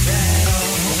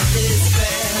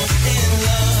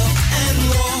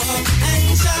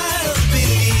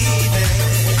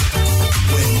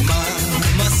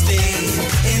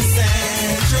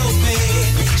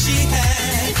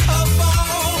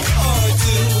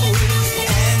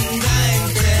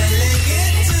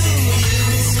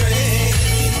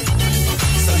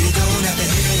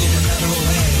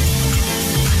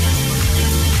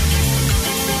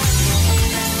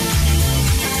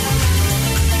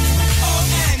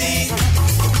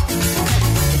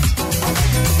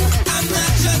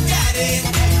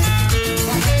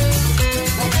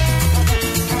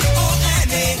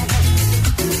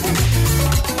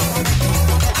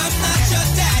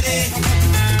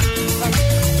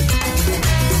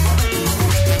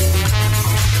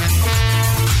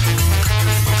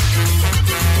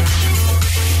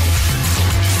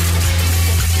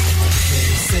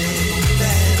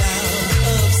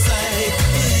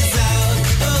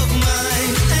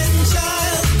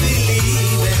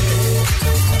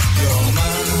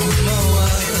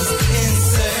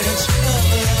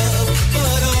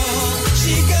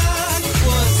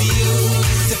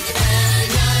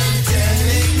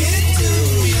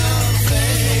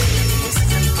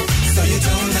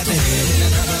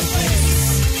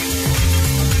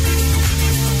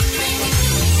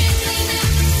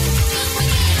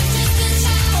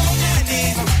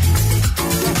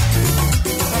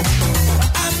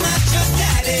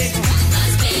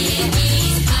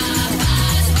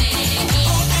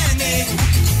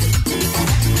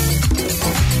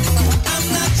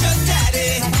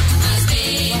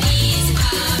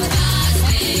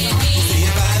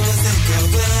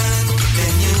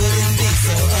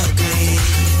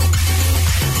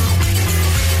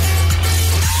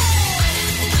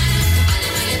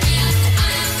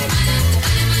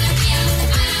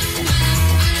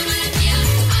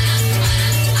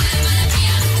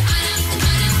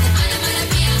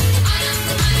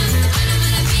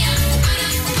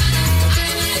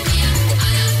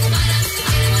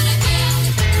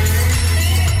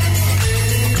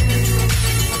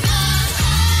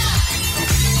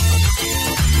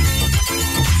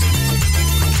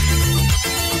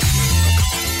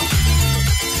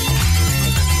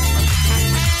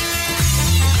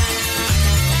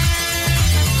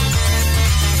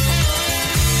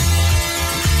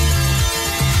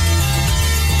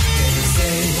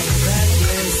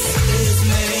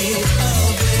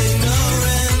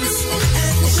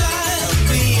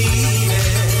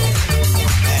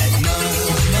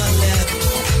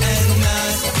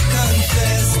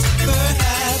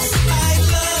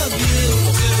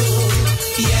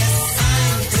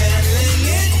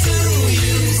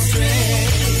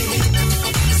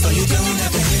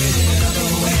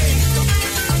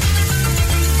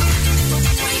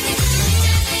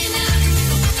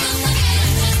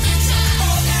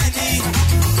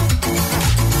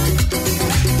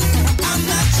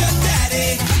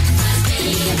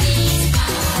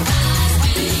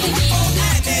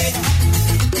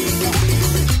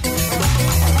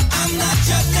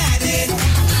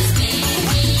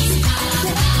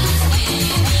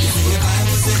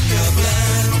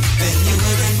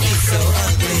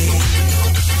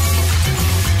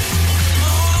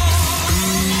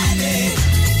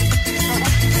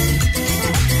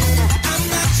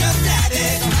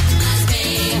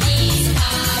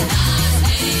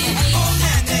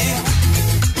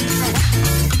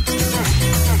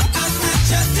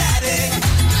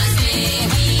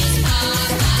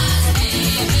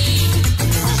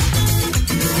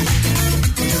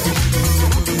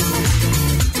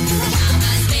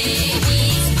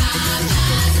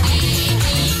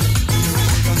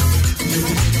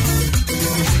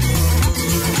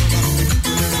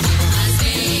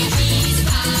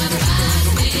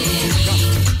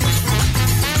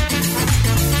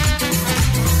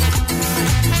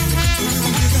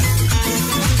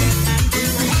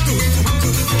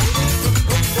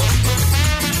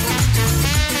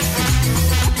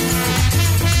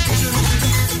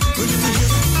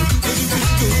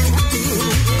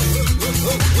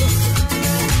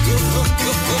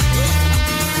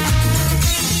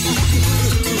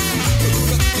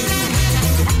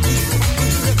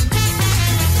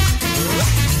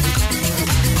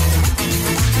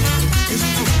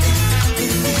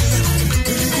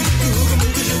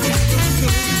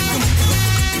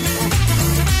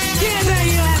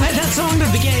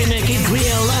 Kid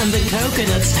Creole and the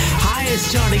Coconuts,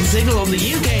 highest charting single on the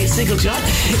UK single chart.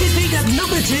 It peaked at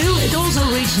number 2. It also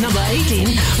reached number 18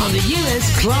 on the US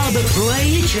Club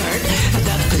Play chart at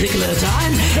that particular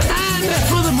time. And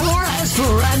furthermore, as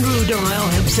for Andrew Donnell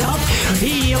himself,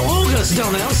 August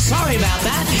Donnell, sorry about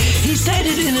that, he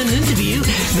stated in an interview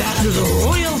that the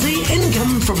royalty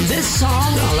income from this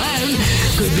song alone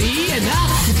could be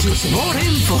enough to support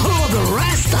him for the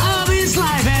rest of his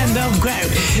life. End of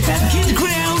quote. Kid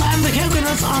Creole and the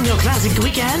Coconuts on your classic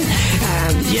weekend.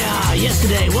 And yeah,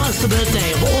 yesterday was the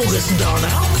birthday of August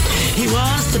Donnell. He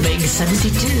was the big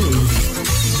 72.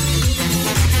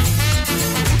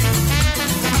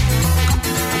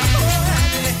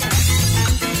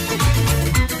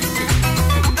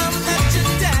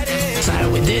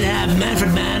 We did have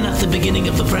Manfred Mann at the beginning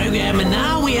of the program, and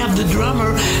now we have the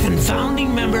drummer and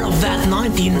founding member of that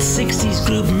 1960s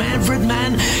group, Manfred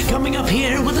Mann, coming up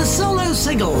here with a solo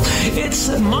single. It's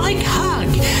Mike Hug,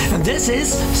 and this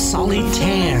is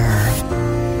Solitaire.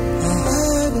 I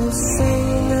heard a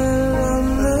singer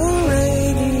on the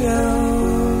radio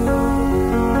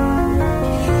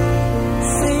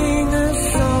sing a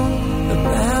song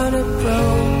about a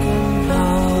broken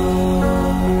heart.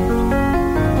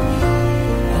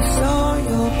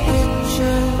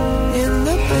 In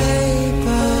the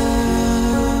paper,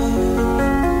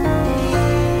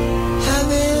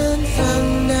 having fun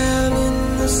down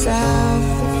in the south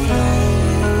of France.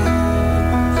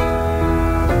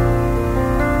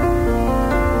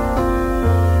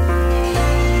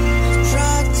 I've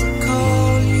tried to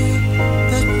call you,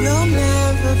 but you're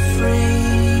never free.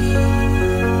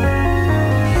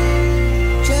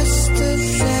 Just to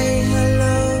say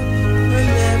hello,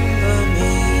 remember me.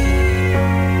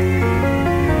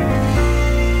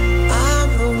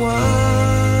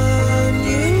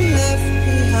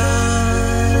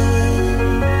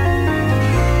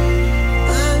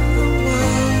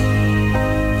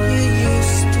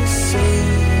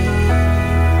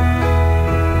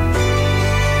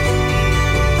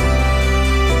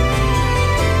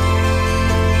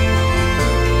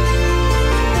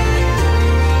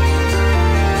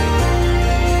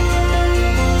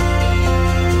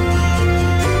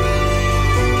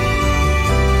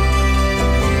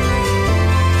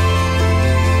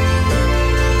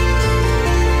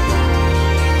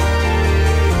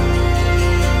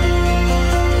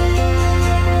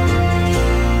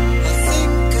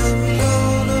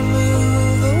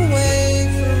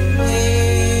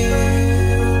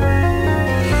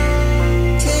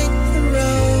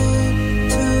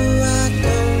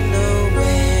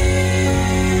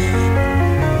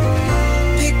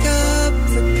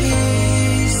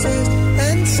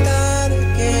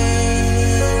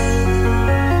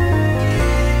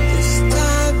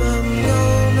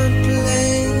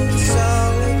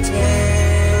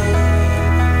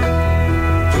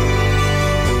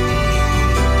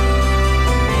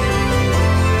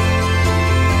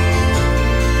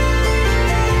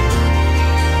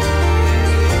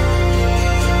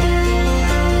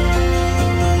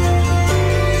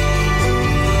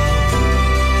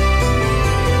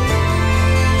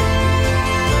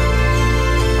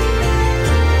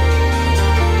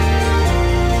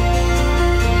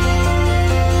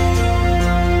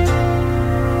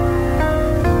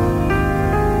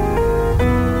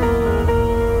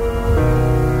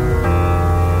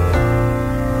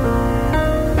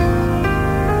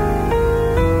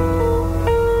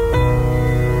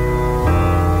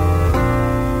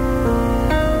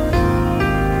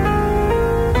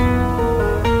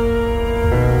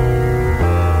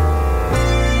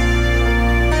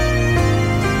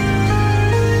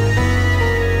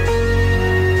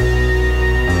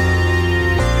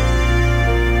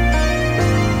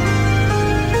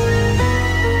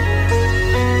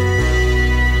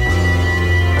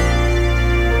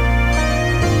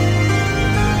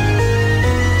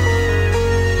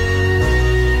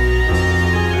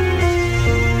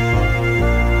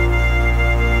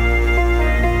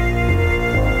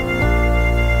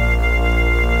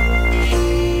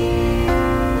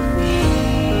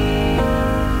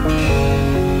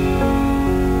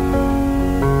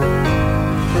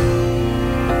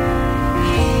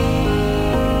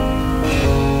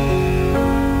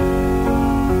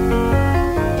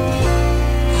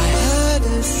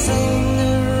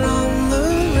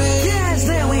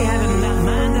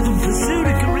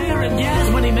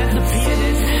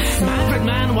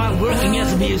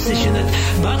 musician at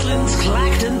Butlins,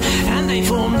 Clacton, and they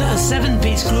formed a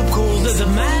seven-piece group called the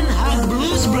Man Hug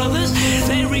Blues Brothers.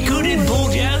 They recruited Paul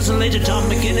Jones and later Tom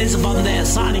McGinnis upon their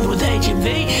signing with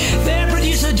HMV. Their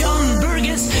producer John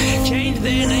Burgess changed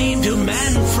their name to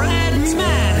Manfred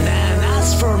Mann, and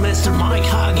just for Mr. Mike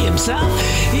Hugg himself.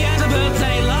 He had a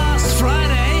birthday last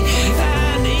Friday,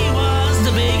 and he was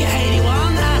the big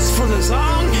 81. As for the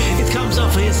song, it comes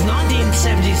off his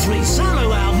 1973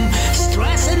 solo album,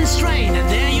 Stress and Strain, and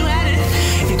there you had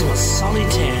it. It was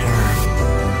Solitaire.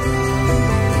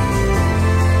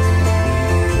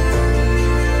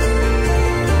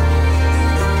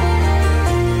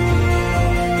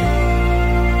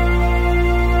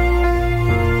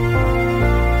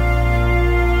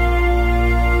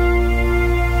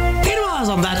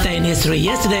 History.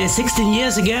 Yesterday, 16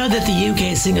 years ago, that the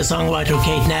UK singer-songwriter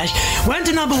Kate Nash went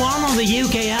to number 1 on the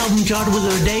UK album chart with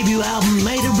her debut album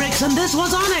Made of Bricks, and this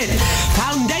was on it,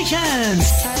 Foundations.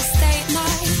 Thursday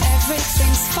night,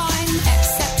 everything's fine,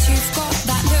 except you've got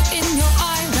that look in your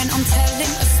eye when I'm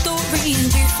telling a story and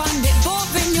you find it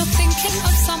boring. You're thinking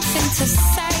of something to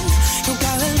say, you'll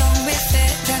go along with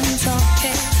it, then drop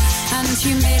it and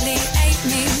humiliate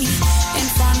me in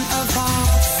front of our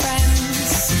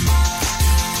friends.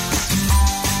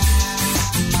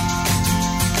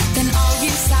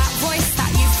 Use that voice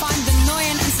that you find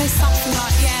annoying and say something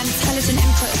like, yeah, intelligent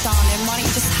input, darling, why don't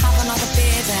you just have another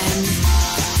beer then?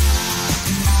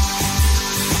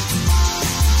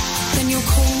 Then you'll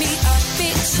call me a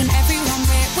bitch and everyone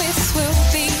we're with will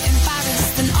be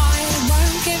embarrassed and I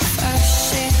won't give a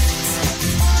shit.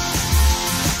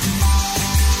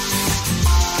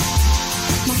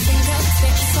 My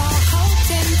fingertips are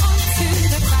holding onto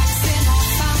the cracks in our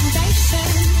foundation,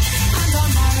 and I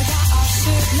know that I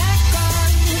should let go,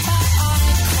 but I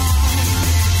can't.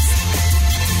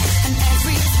 And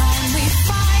every time we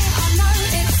fight, I know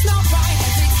it's not right.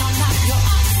 Every time that you're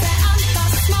upset and I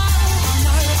smile, I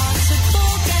know I should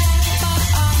forget, but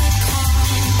I can't.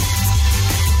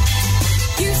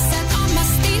 You said I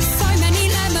must eat so many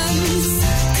lemons,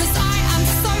 'cause I am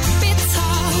so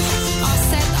bitter. I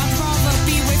said I'd rather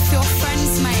be with your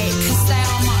friends, mate, 'cause they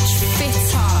are much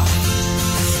fitter.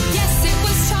 Yes, it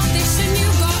was childish and you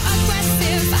got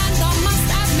aggressive, and I must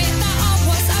admit that I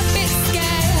was a bit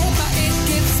scared, but it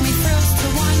gives me thrills to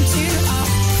wind you up.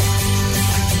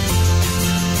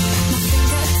 My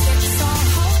fingertips are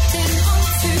holding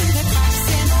onto the cracks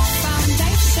in our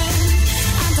foundation,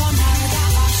 and I know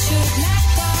that I should let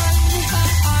go,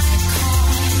 but I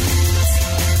can't.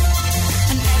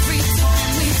 And every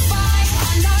time we fight,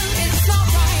 I know it's not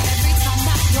right. Every time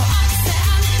that you're upset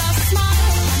and I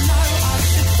smile, I know I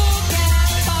should forget,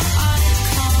 but I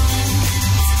can't.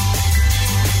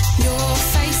 Your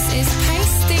face is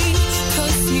pasty,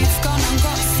 'cause you've gone and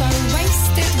got so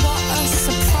wasted. What a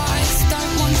surprise.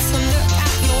 Don't want to look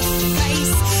at your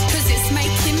face, 'cause it's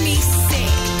making me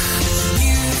sick.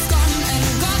 You've gone and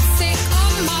got sick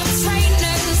on my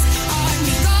trainers. I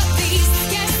only got these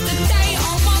yesterday.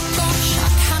 Oh my gosh, I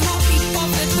cannot be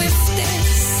bothered with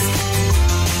this.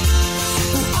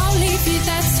 Well, I'll leave you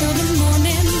there till the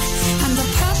morning, and I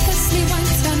purposely won't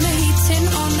turn the heating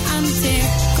on. And dear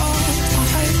God, I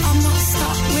hope I'm not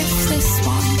stuck with this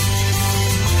one.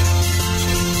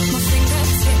 My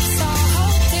fingertips are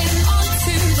holding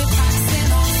onto the cracks in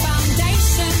our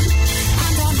foundation,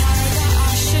 and I know that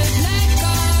I should let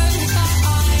go, but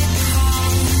I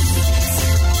can't.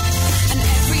 And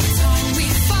every time we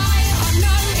fight, I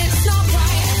know it's not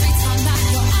right. Every time that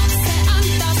you're upset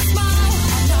and I smile,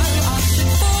 I know I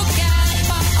should forget,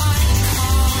 but I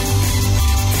can't.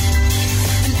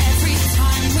 And every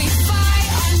time we fight,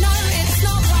 I know it's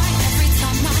not right. Every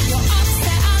time that you're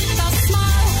upset and I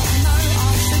smile, I know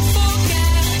I should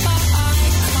forget, but I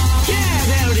can't. Yeah,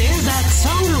 there it is. That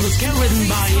song was co-written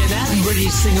by that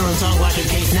British singer and songwriter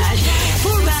Kate Nash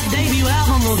for that debut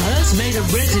album of hers, Made of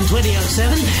Bricks, in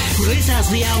 2007, released as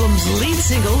the album's lead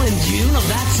single in June of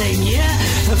that same year.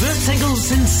 Her first single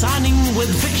since signing with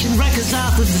Fiction Records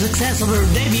after the success of her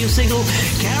debut single,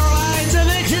 Caroline's a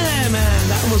Victim, and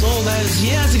that was all those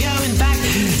years ago. In fact,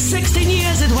 16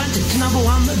 years it went to number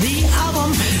 1, the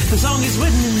album. The song is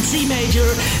written in C major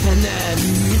and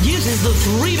it uses the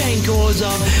 3 main chords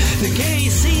of the K,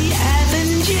 C, F,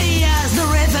 and G as the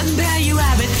riff, and there you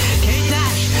have it, Kate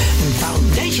Nash and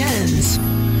Foundations.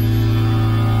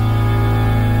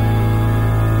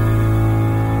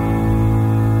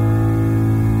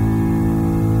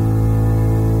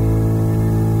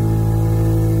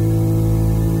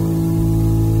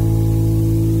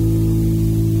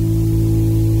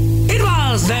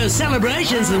 Those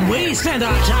celebrations, and we spend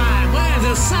our time with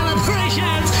the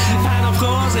celebrations. And of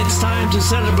course, it's time to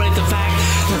celebrate the fact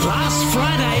that last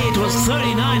Friday, it was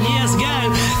 39 years ago,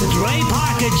 that Ray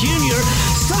Parker Jr.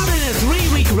 started a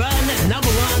 3-week run at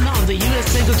number 1 on the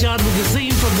US single chart with the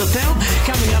theme from the film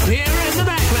coming up here in the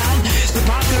background. The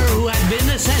Parker, who had been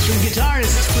a session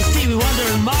guitarist for Stevie Wonder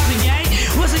and Marvin Gaye,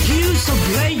 was accused of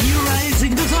plagiarizing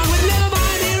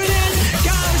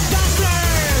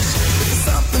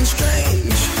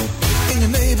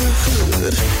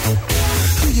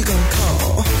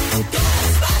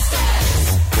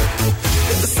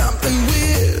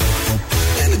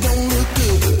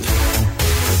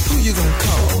gonna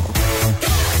call?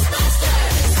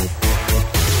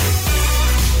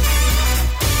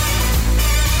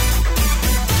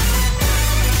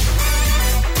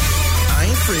 I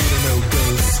ain't afraid of no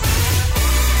ghosts.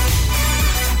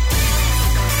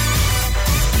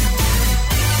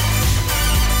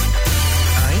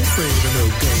 I ain't afraid of no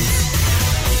ghosts.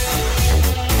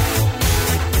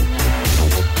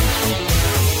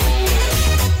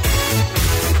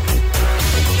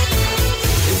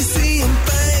 If you're seeing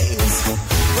things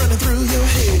running through your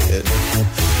head,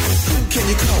 who can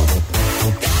you call?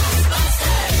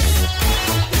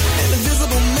 An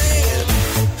invisible man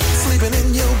sleeping in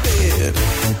your bed.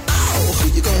 Oh, who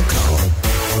you gonna call?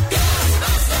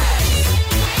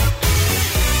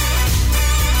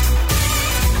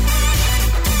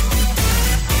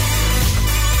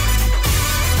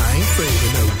 I ain't afraid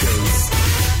of no ghosts.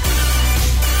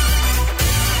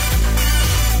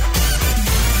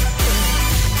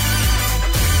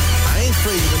 I ain't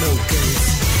afraid of no ghosts.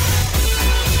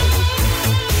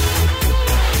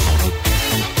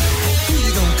 Who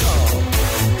you gonna call?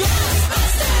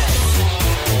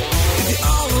 If you're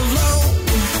all alone,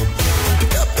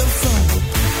 pick up the phone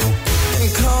and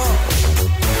call.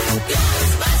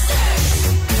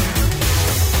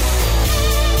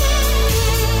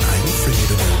 I ain't afraid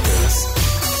of no ghosts.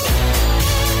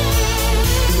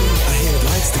 I hear it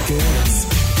likes the girls.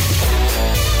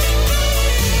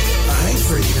 I ain't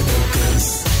afraid of no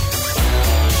ghosts.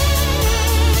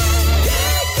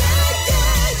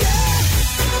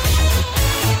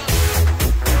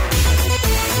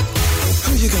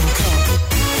 Who you gonna call?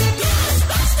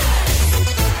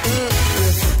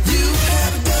 You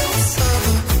have a dose of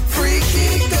a freaky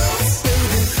ghost,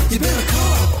 baby. You better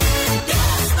call.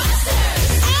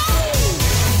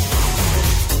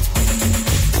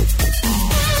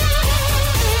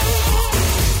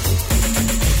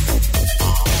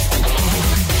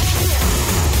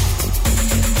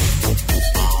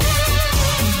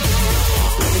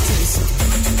 Let me tell you something.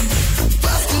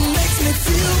 Bustin' makes me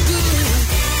feel good.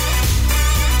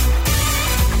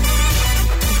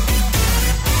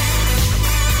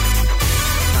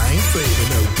 I ain't afraid of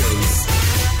no ghosts.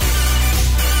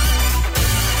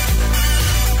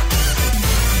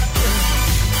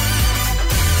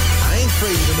 I ain't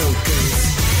afraid of no ghosts.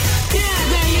 Yeah,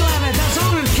 there you have it. That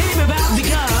song came about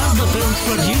because the film's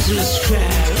producers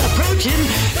approached him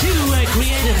to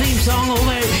create a theme song,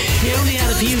 although he only had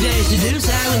a few days to do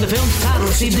so, and the film's title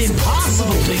seemed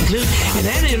impossible to include in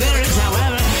any lyrics.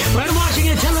 However, when watching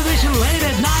a television late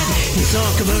at night, he saw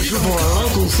a commercial for a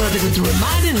local certificate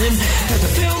reminding him that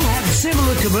the film had a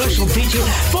similar commercial feature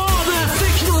for the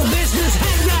fictional business,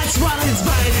 and that's what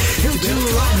inspired him to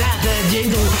write that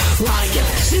jingle, like a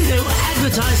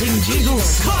pseudo-advertising jingle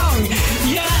song.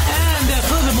 Yeah, and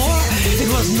furthermore, it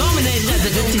was nominated at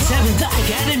the 57th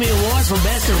Academy Awards for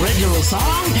Best Original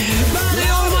Song, but they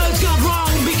almost got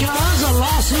wrong because a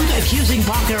lawsuit accusing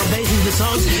Parker of basing the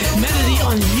song's melody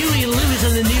on Huey Lewis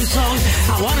and the new song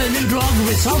I Want a New Drug,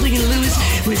 resulting in Lewis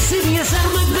receiving a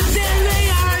settlement. But there they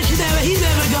are. He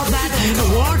never got that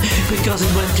award because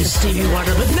it went to Stevie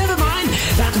Wonder. But never mind,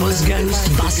 that was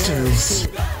Ghostbusters.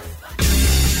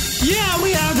 Yeah,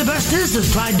 we are the Busters that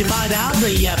tried to find out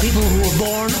the people who were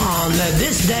born on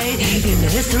this day in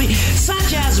history,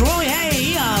 such as Roy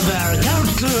Hay of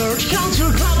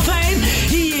Culture Club fame.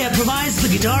 He provides the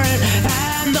guitar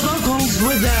and the vocals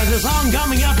with the song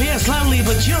coming up here slowly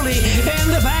but surely in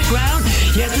the background.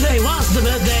 Yesterday was the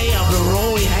birthday of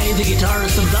Roy Hay, the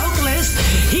guitarist and vocalist.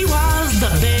 He was the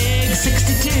big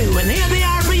 62, and here they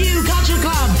are for you, Culture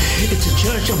Club. It's a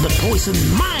Church of the Poison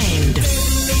Mind.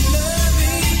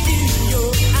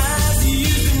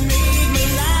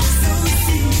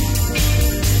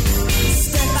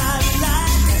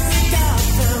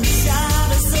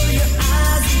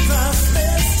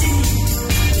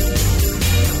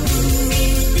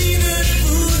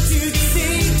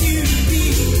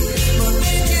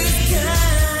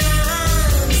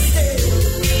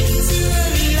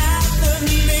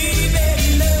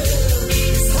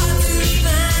 It's hard to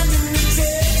find in the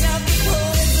church of the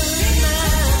poison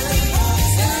mind.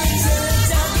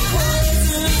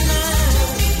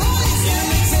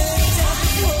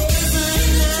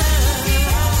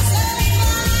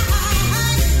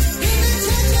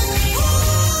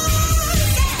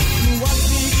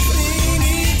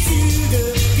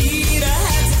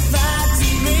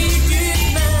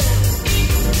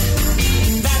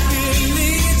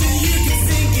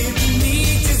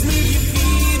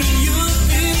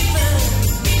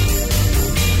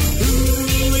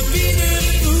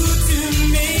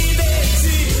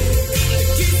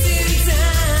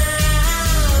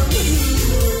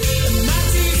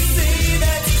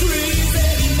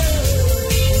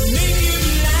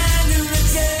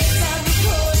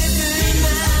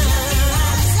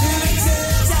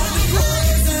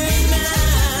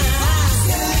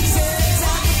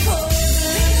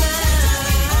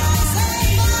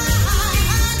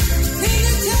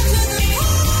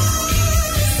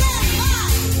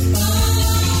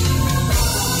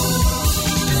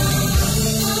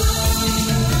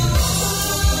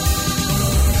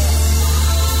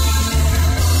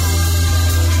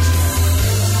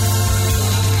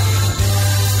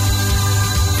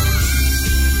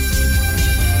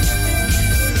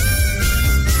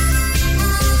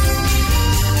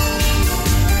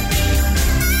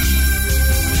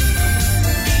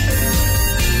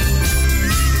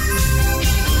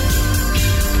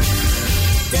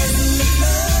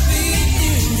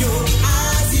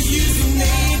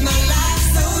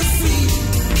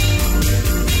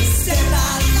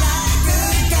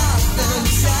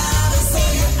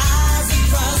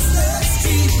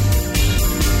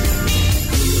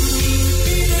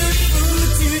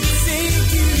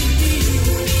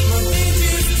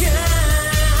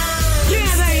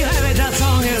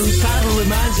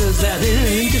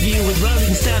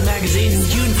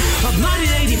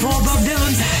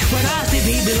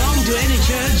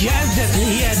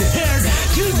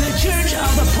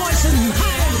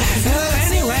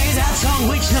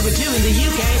 number 2 in the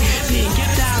UK, being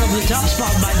kept out of the top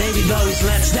spot by David Bowie's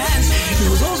Let's Dance. It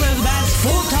was also the band's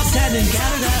 4th top 10 in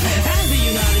Canada and the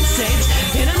United States.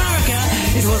 In America,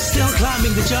 it was still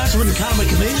climbing the charts when Karma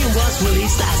Chameleon was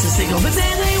released as a single. But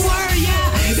there they were,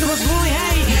 yeah! It was Roy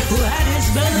Hay who had his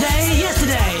birthday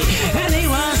yesterday, and he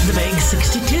was the big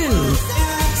 62.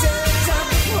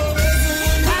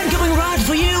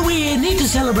 For you, we need to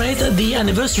celebrate the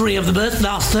anniversary of the birth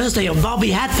last Thursday of Bobby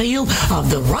Hatfield of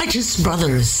the Righteous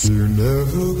Brothers. You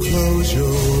never close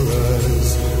your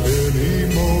eyes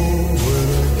anymore when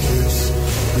I kiss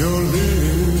your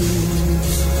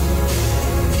lips.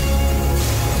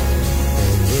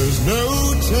 And there's no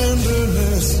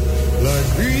tenderness like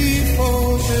grief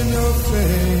in your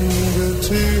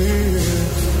fingertips.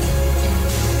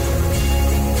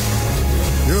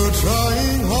 You're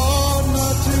trying hard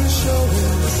not to show it,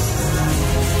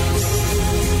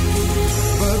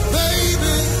 but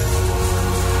baby,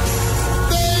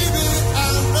 I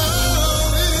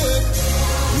know it.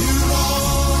 You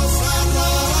lost that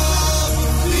love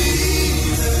and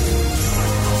feeling.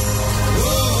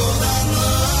 Oh, that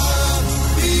love and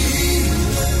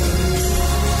feeling.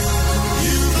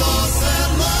 You lost that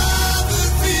love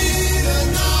and feeling.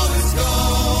 Now it's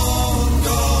gone,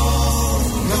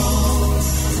 gone, gone.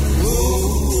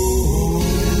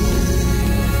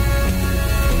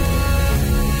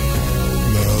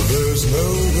 There's no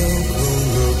welcome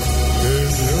look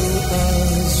in your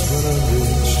eyes when I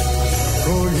reach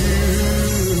for you.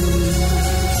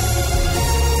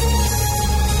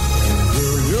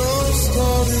 Girl, you're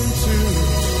starting to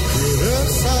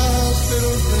criticize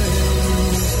little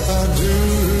things I do.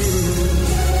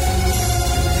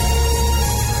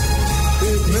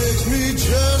 It makes me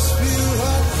just feel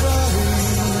like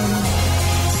crying.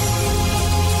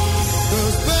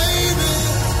 'Cause baby,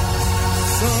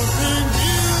 something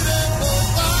beautiful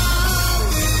about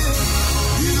it.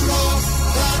 You lost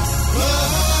that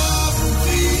love and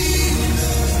feeling.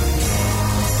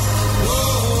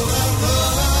 Oh, that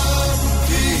love and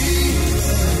feeling.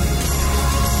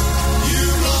 You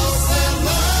lost that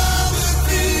love and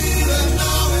feeling.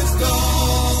 Now it's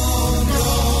gone,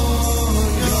 gone,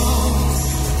 gone.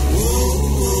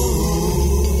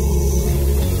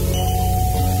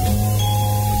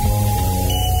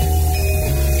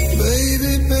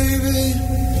 Baby,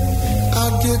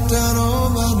 I'd get down on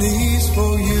my knees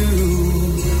for you.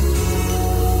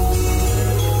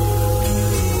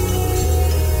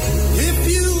 If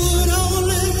you would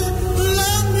only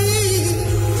love me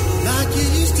like you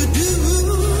used to do,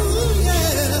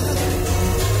 yeah.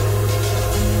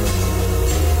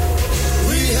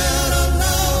 We had a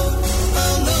love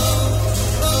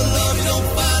you don't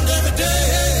find every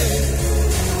day.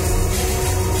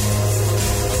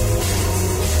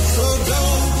 So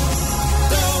don't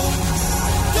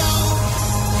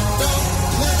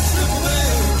let it slip away.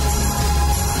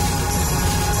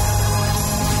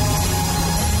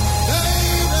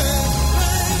 Baby.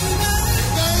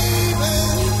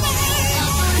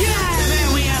 Yeah, there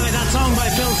we have it. That song by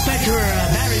Phil Spector,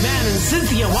 Barry Mann, and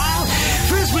Cynthia Wilde.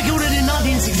 First recorded in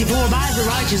 1964 by the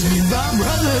Righteous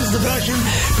Brothers. The version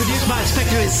produced by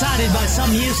Spector is cited by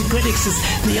some music critics as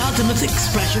the ultimate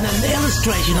expression and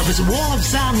illustration of his wall of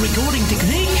sound recording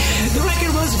technique. The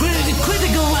record was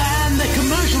critical and a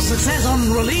commercial success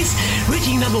on release,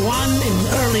 reaching number 1 in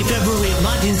early February of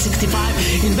 1965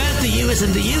 in both the US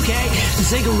and the UK. The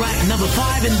single ranked number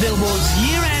 5 in Billboard's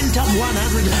year-end Top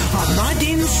 100 of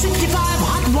 1965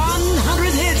 Hot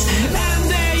 100 Hits. And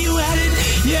there you had it.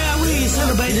 Yeah, we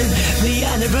celebrated the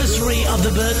anniversary of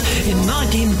the birth in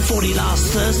 1940 last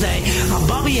Thursday of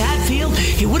Bobby Hatfield.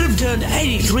 He would have turned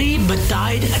 83 but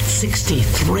died at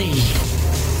 63.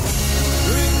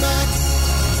 Bring back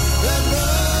that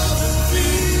love and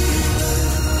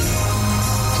feeling.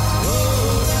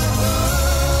 Oh, that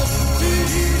love and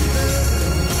feeling.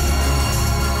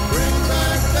 Bring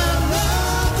back that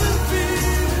love and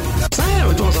feeling. So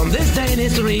it was on this day in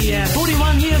history,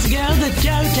 41 years ago, that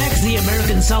Joe Tex, the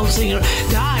American soul singer,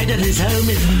 died at his home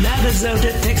in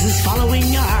Navasota, Texas,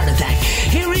 following a heart attack.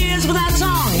 Here he is with that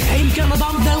song, Ain't Gonna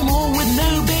Bump No More with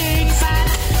No Big Fat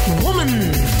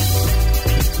Woman.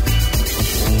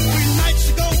 3 nights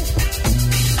ago,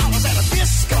 I was at a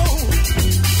disco.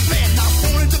 Man, I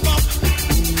wanted to bump.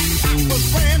 I was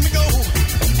ready to go.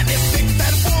 And this big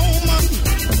fat woman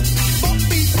bumped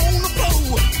me on the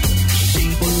floor. She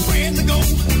was ready to go.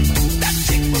 That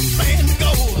chick was ready to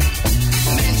go.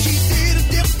 And then she did a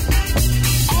dip.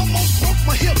 Almost broke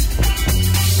my hip.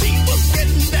 She was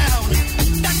getting down.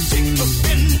 That chick was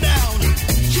getting down.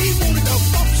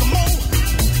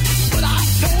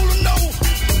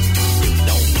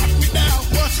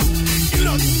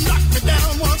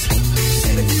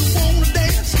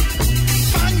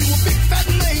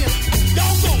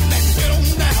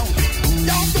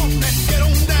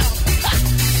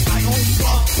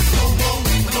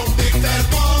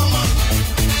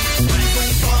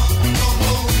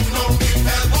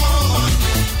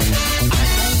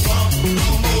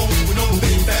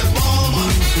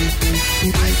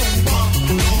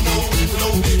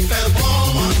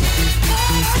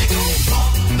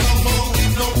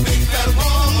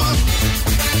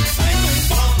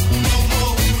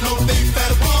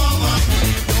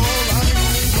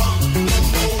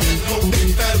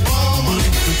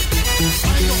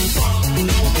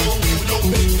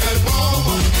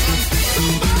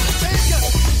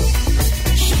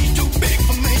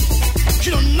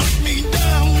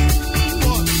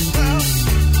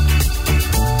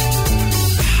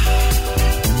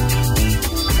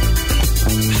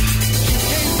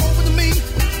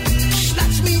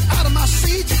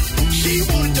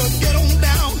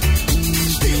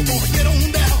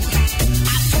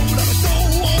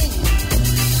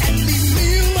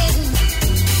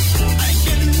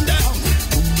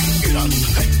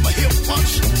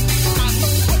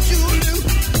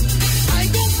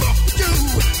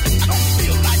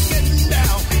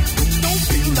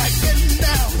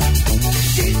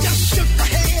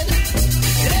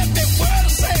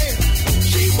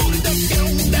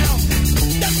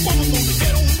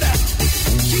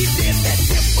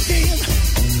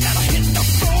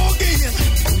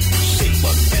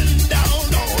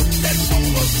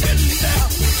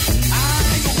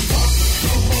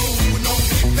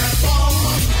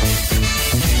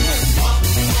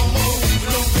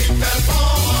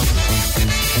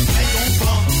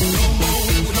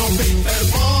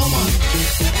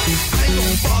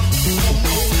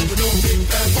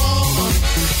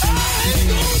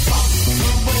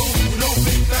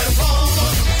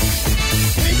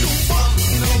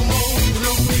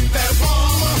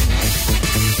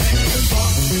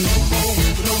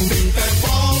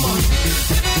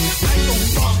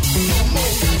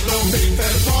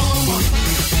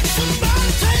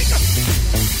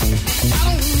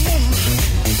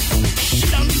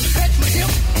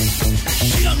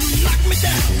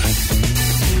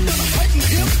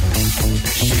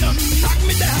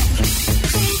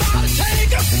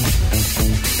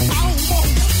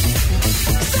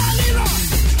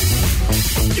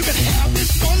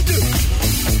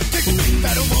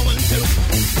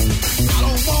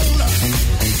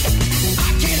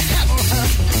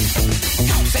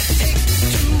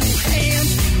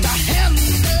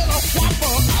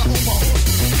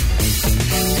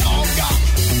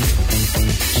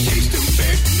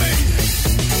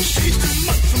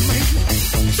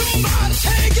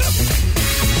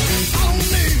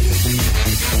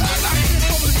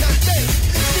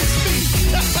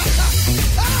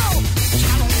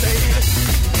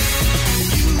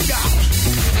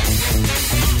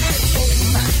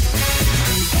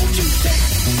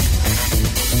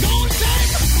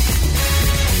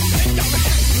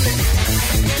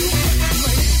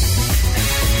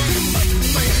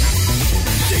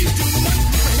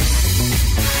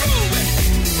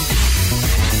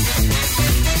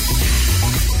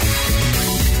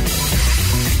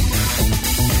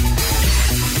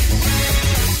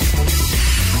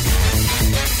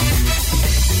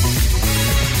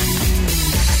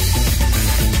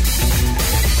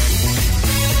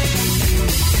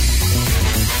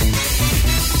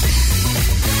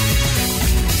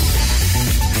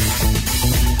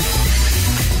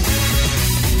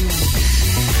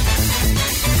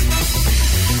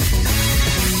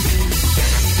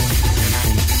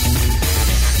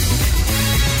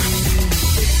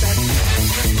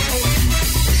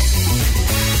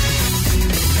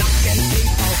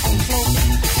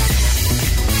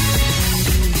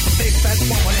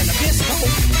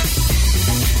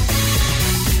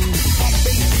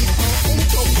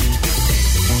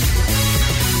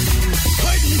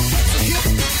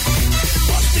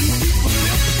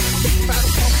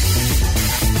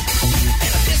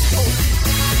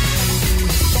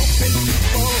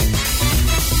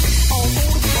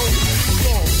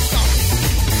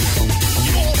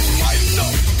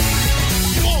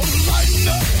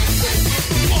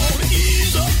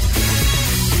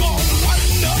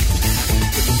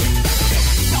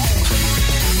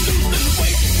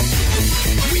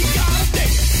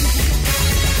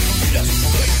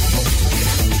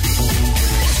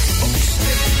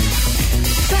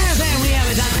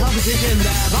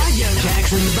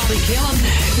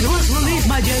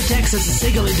 Tex as a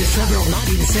single in December of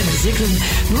 1976 and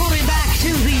brought it back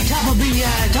to the top of the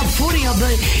top 40 of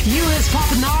the U.S. pop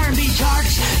and R&B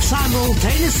charts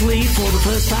simultaneously for the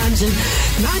first time since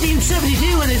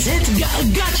 1972 when its hit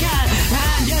Gotcha!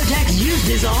 And Joe Tex used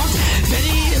his aunt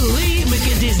Betty Lee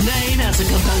McGinty's name as a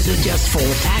composer just for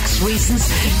tax reasons.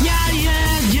 Yeah,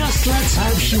 just let's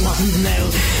hope she wasn't no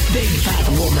big fat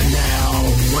woman now.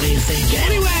 What do you think?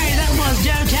 Anyway, that was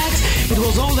Joe Tex. It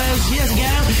was all those years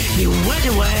ago. He went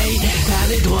away,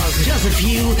 and it was just a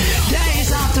few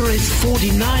days after his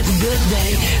 49th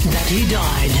birthday that he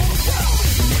died.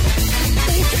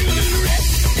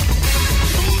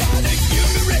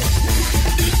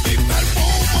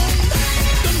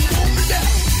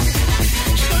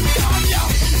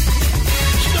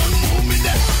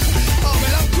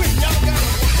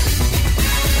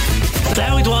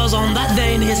 So it was on that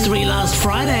day in history last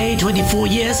Friday, 24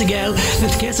 years ago,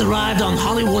 that Kiss arrived on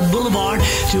Hollywood Boulevard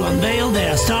to unveil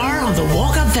their star on the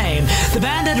Walk of Fame. The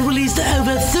band had released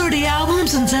over 30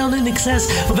 albums and sold in excess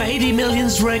of 80 million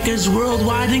records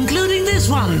worldwide, including this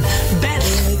one,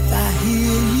 Beth. I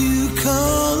hear you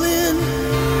calling,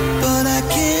 but I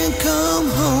can't come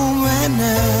home right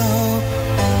now.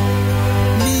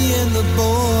 Me and the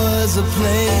boys are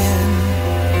playing,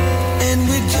 and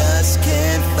we just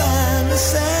can't find the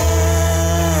sound.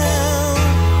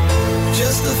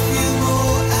 Just a few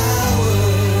more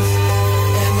hours,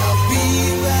 and I'll be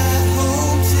right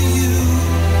home to you.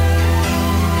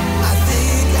 I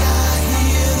think I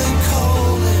hear them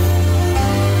calling.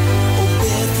 Oh,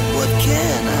 Beth, what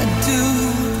can I do?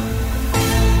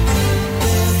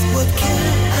 Beth, what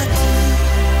can I do?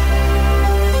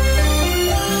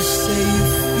 You say you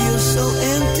feel so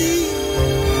empty,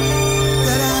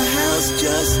 that our house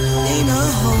just ain't a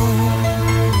home.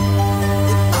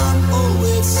 That I'm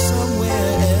always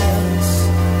somewhere else,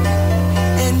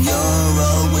 and you're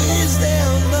always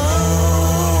there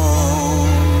alone.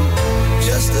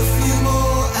 Just a few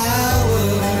more hours,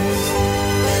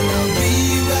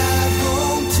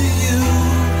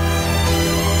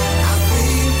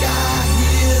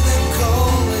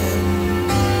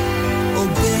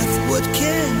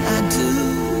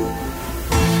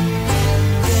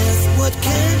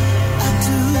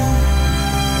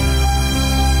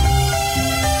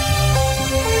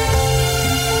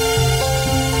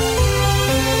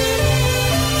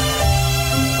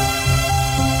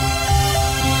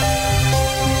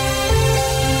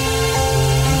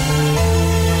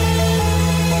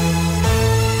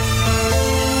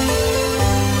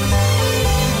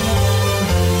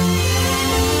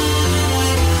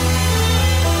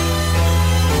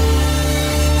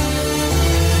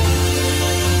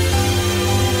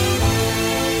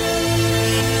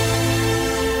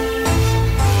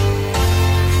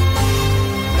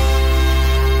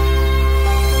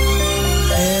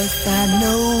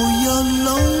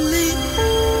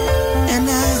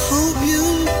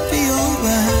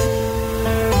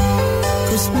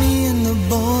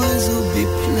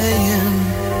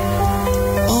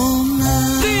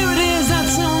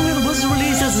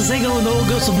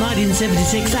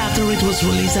 1976 after it was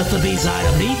released as the B-side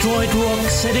of Detroit Rock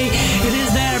City. It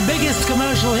is their biggest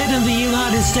commercial hit in the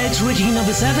United States, reaching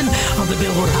number 7 on the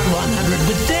Billboard Hot 100.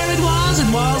 But there it was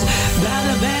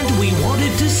that event we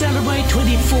wanted to celebrate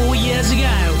 24 years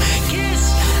ago. Kiss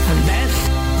and Beth.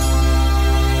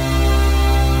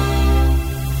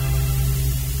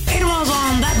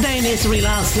 On that day in history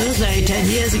last Thursday, 10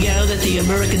 years ago, that the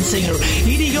American singer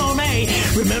Edie Gourmet,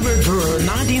 remembered for her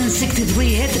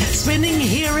 1963 hit Spinning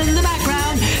Here in the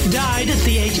Background, died at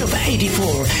the age of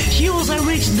 84. She also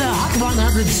reached the Hot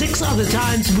 100 6 other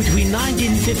times between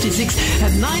 1956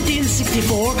 and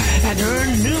 1964 and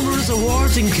earned numerous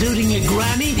awards, including a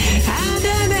Grammy and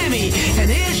an Emmy.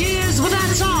 And here she is with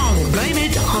that song, Blame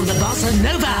It on the Bossa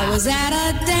Nova. I was at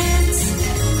a dance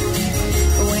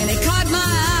when it caught my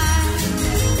eye,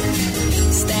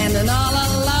 standing all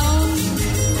alone,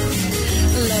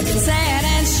 looking sad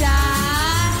and shy.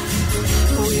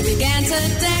 We began to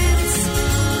dance,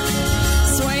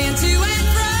 swaying to and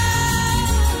fro,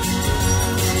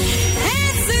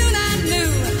 and soon I knew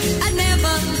I'd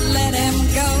never let him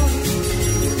go.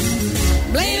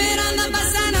 Blame it on the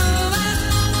bossa nova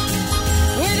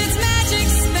with its magic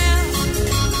spell.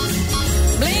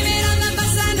 Blame it on the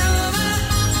bossa nova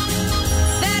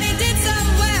that he did so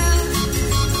well.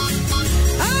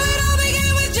 Oh, it all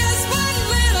began with just one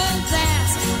little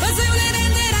dance, but soon it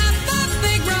ended up a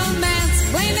big romance.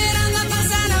 Blame it on the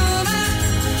bossa nova,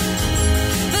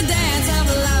 the dance of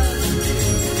love.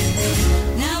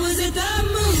 Now is it the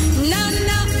moon? No,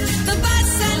 no, the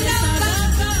bossa nova.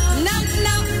 No,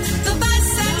 no, the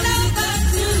bossa nova.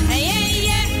 Yeah,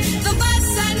 yeah, the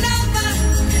bossa nova.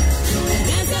 The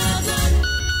dance of love.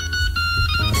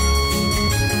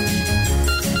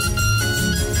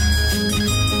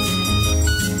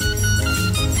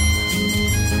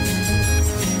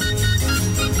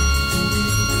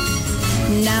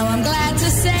 Now I'm glad to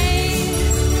say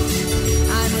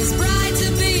I'm his bride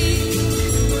to be,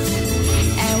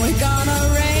 and we're gonna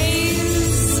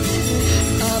raise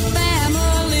a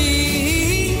family.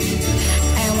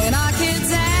 And when our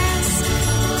kids ask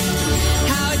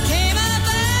how it came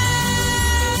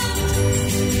about,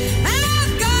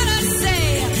 I'm gonna say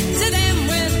to them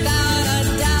without a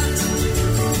doubt,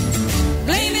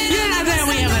 blame it Yeah, on there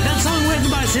we have it. That song written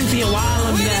by Cynthia Weil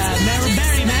and Mary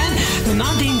Berryman, the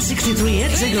 1963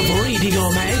 hit single for Edie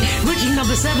Gourmet, reaching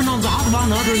number 7 on the Hot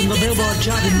 100 in the Billboard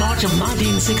chart in March of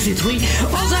 1963.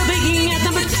 Also peaking at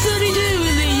number 32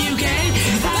 in the UK,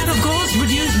 and of course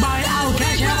produced by Al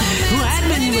Kasha, who had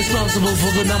been responsible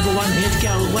for the number 1 hit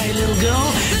Go Away Little Girl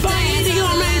by Edie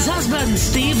Gourmet's husband,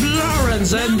 Steve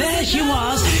Lawrence. And there she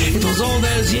was. It was all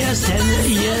those years, 10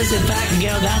 years in fact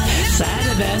ago, that sad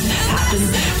event happened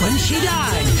when she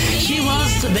died. She was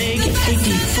the big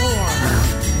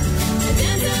 84.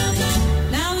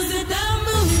 Now is it the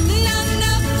moon? No,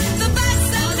 no, the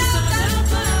bossa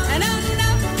nova. No, no,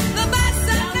 the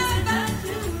bossa nova.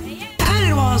 And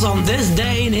it was on this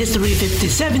day in history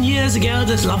 57 years ago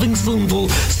that Loving Spoonful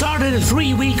started a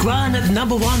 3-week run at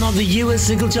number 1 on the US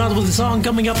single chart with a song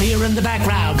coming up here in the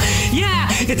background. Yeah,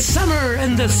 it's summer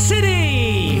in the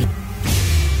city.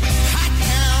 Hot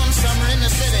town, summer in the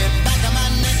city. Back of my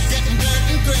neck getting dirt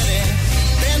and gritty.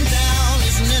 Been down,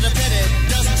 isn't it a pity?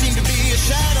 Doesn't seem to be a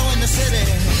shadow in the city.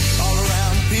 All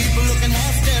around, people looking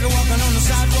half dead, walking on the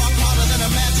sidewalk harder than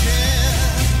a match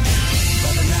head.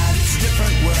 But tonight it's a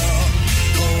different world.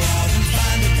 Go out and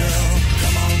find a girl.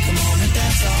 Come on and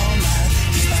dance all night.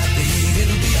 Despite the heat,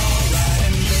 it'll be alright.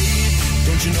 And babe,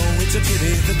 don't you know it's a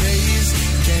pity the days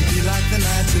can't be like the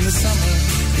nights in the summer,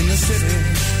 in the city,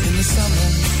 in the summer,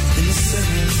 in the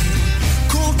city.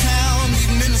 Cool town,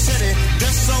 meeting in the city,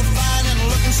 dressed so fine and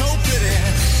looking so pretty.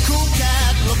 Cool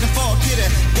cat, looking for a kitty,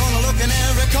 gonna look in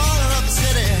every corner of the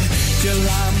city. Till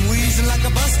I'm wheezing like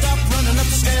a bus stop, running up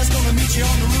the stairs, gonna meet you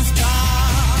on the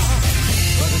rooftop.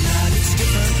 But tonight it's a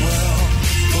different world.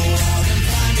 Go out and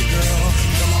find a girl.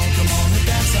 Come on and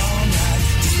dance all night.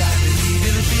 Just like the heat,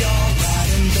 it'll be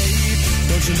alright. And babe,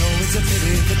 don't you know it's a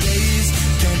pity the days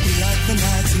can't be like the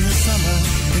nights in the summer,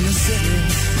 in the city,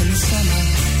 in the summer,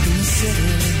 in the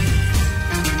city.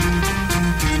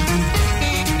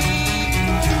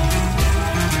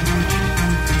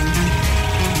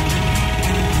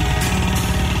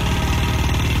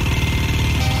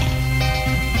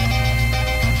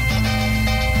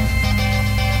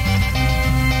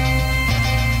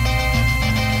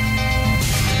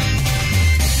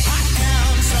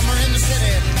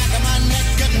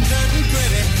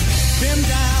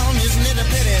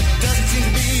 Doesn't seem to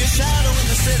be a shadow in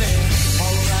the city.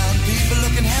 All around, people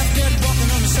looking half dead,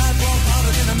 walking on the sidewalk.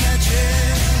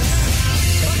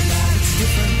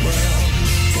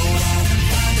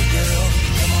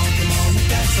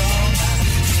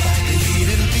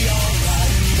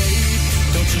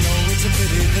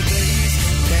 the days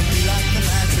can't be like the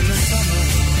nights in the summer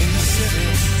in the city,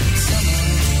 summer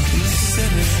in the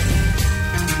city.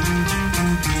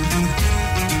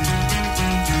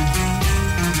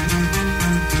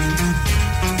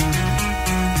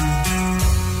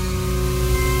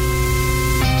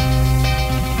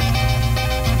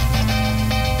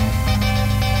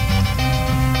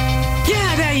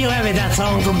 Yeah, there you have it, that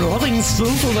song from the Loving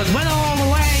Spoonful that went all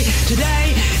the way.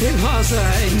 Today, it was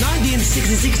in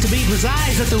 1966 to be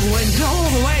precise, that it went all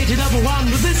the way to number one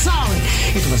with this song.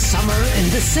 It was Summer in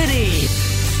the City.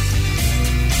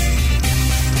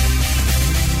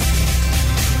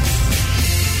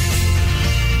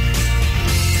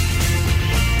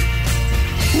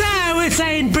 No, it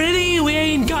ain't pretty. We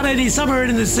ain't got any summer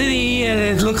in the city, and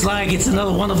it looks like it's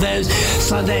another one of those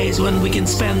Sundays when we can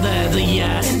spend the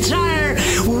entire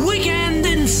weekend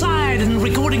inside and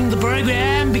recording the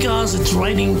program because it's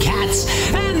raining cats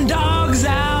and dogs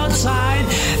outside,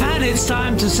 and it's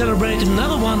time to celebrate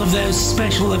another one of those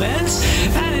special events.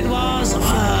 And it was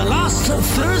last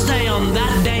Thursday, on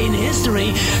that day in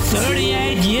history,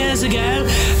 38 years ago,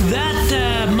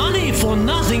 that Money for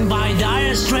Nothing by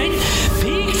Dire Straits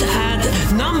peaked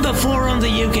at number 4 on the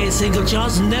UK single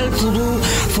charts, notable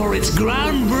for its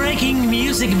groundbreaking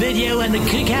music video and a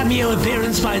cameo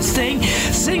appearance by Sting,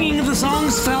 singing the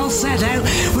song's falsetto,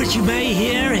 which you may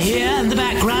hear here in the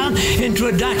background,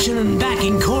 introduction and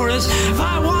backing chorus.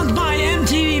 I want my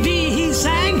MTV, he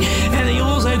sang, and he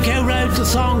also co-wrote the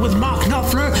song with Mark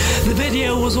Knopfler. The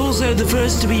video was also the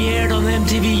first to be aired on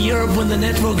MTV Europe when the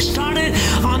network started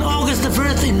on August the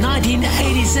 1st in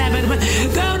 1987. But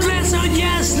don't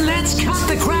let's cut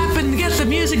the crap and get the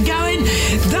music going.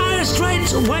 Dire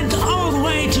Straits went all the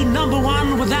way to number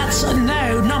 1 with that's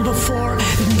number 4.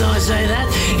 Didn't I say that?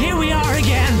 Here we are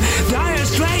again. Dire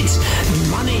Straits,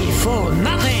 Money for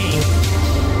Nothing.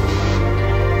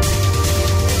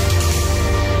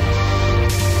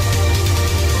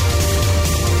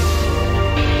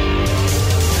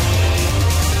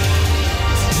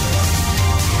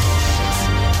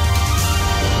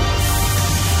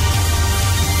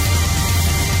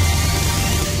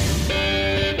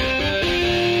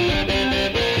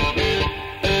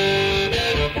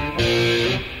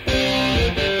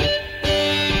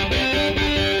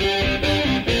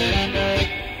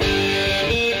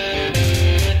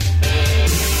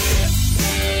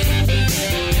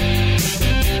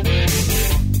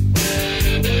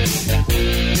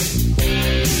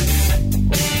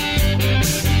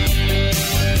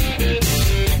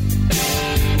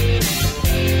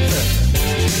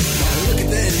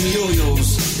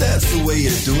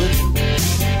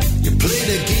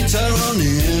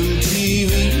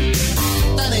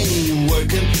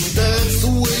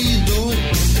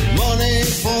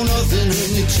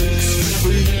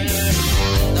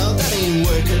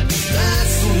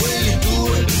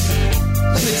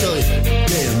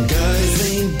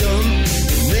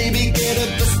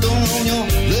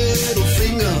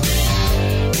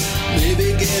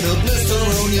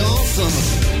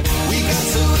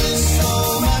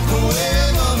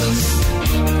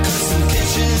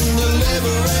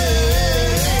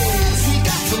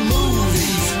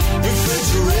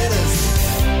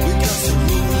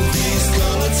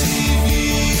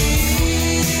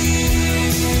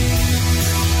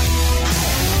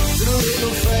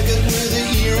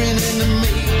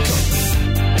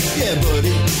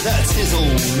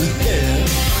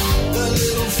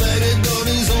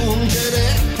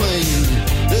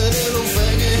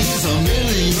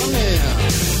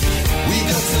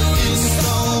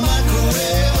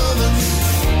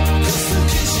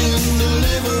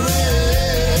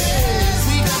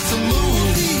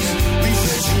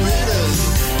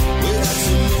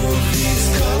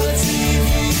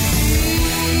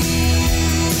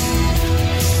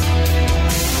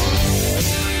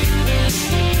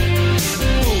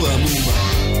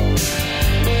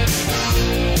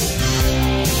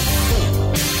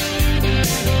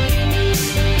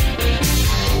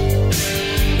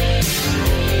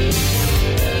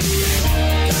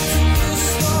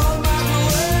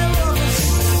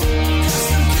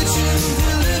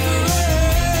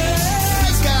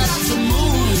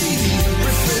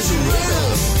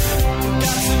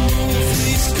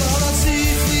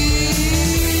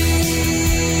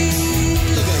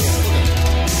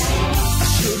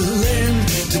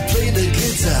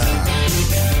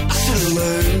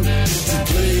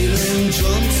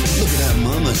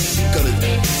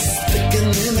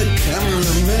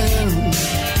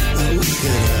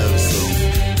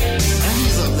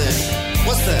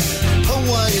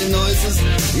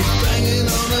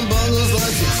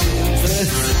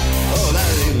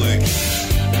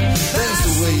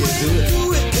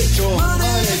 Do it, get your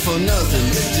money for nothing,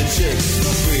 get your chicks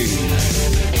for free.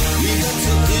 We got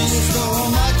to install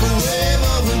microwave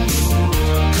oven,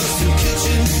 custom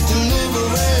kitchen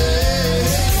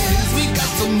deliveries. We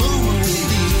got to move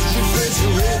these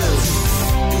refrigerators.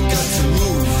 We got to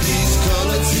move these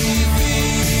color TVs.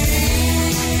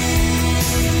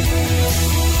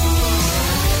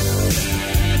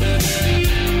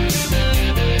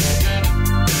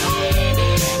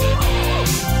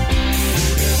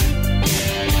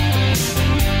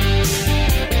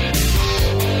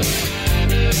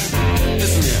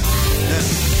 Listen here,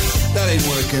 that ain't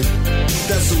working.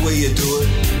 That's the way you do it.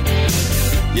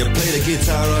 You play the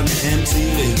guitar on the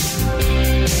MTV.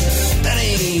 That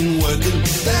ain't working.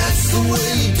 That's the way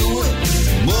you do it.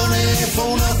 Money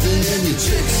for nothing and your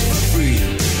chicks for free.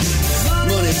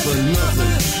 Money for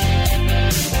nothing.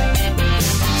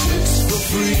 Chicks for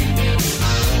free.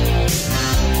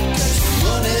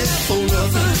 Money for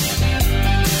nothing.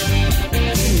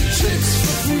 And your chicks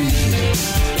for free.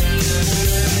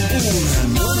 Ooh, that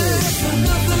money for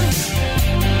nothing.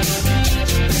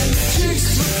 Chicks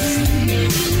for free.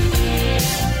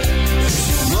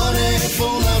 Money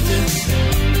for nothing.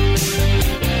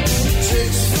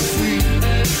 Chicks for free.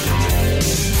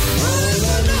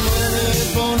 Money for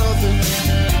nothing.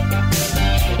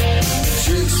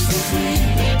 Chicks for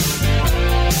free.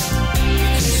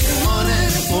 Money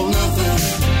for nothing.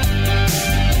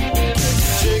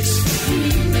 Chicks for free.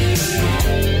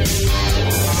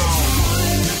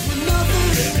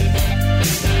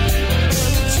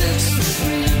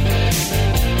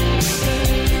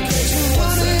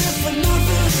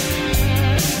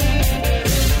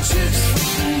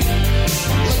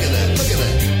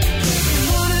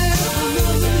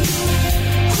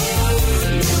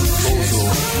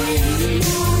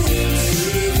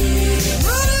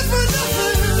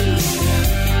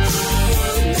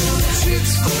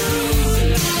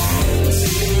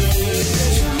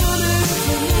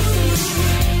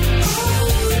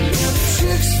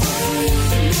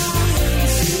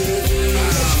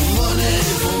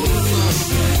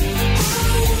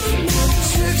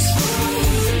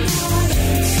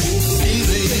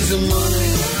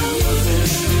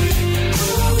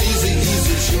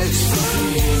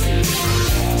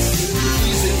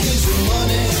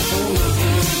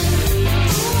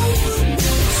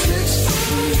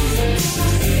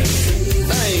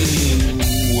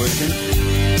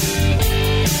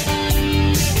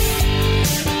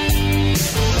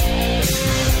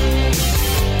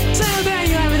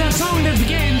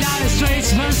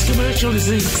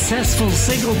 Successful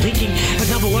single, peaking at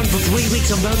number 1 for 3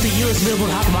 weeks on both the US Billboard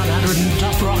Hot 100 and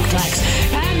Top Rock tracks,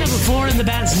 and number 4 in the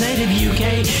band's native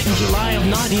UK in July of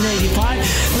 1985.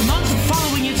 The month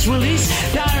following its release,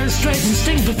 Dire Straits and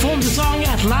Sting performed the song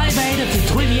at Live Aid at the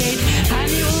 28th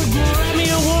Annual Grammy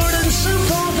Award, and so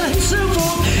forth and so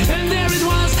forth. And there it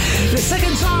was, the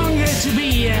second song to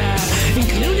be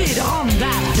included on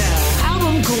that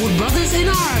album called Brothers in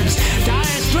Arms.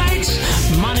 Dire Straits,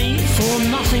 Money for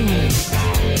Nothing.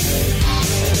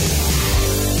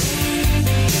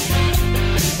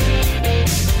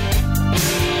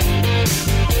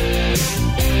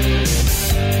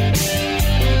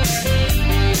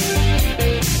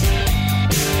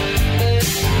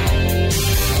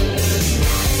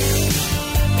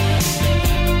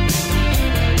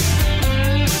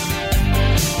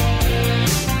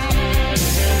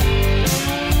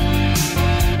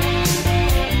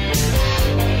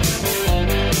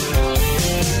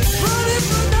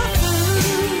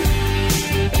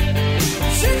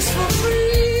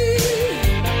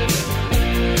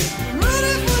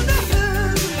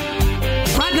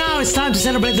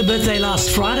 Celebrate the birthday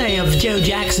last Friday of Joe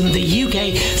Jackson, the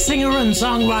UK singer and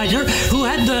songwriter who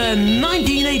had the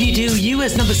 1982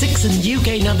 US number 6 and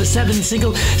UK number 7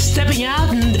 single Stepping Out,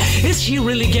 and is she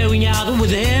really going out with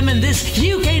him? And this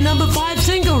UK number 5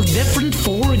 single, Different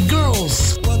for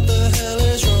Girls. What the hell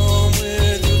is wrong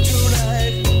with you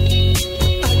tonight?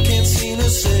 I can't seem to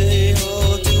say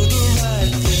or do the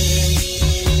right thing.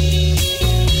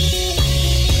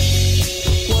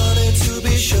 Wanted to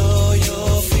be sure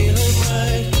you're feeling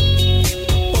right.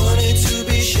 Wanted to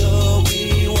be sure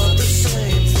we want the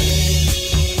same thing.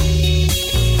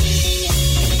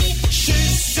 She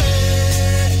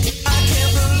said, I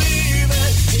can't believe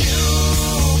it. You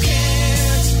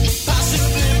can't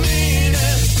possibly mean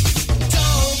it.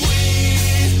 Don't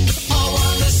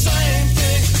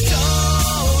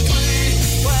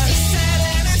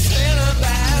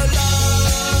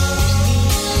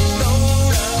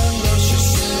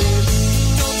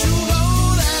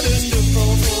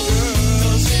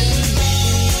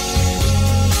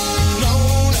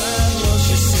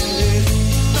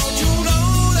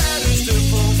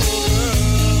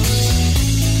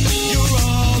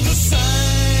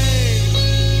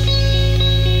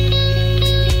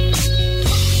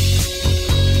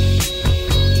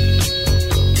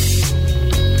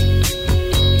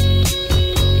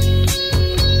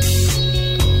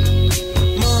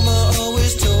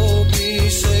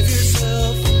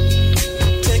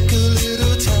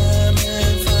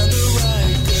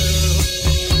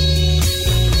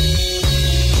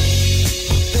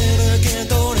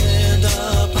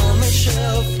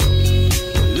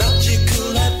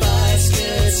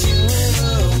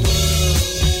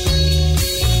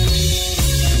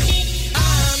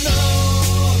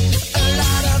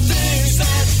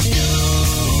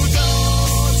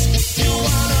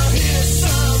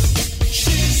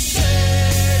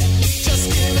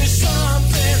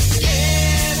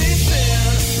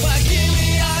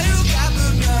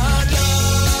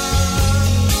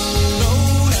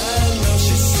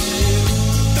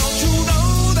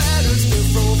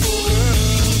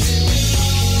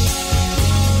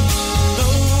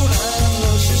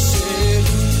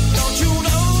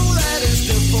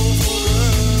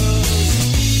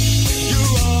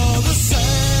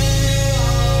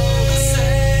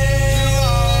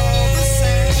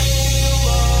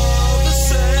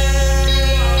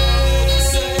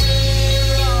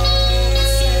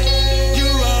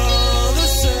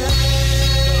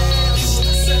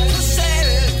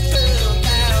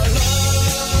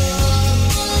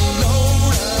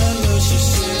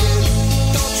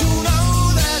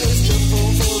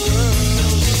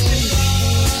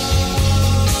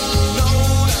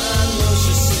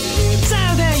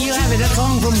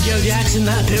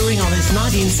Jackson appearing on his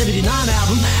 1979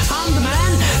 album, I'm the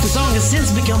Man. The song has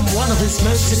since become one of his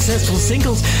most successful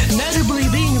singles, notably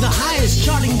being the highest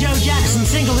charting Joe Jackson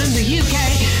single in the UK,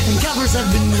 and covers have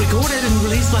been recorded and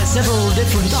released by several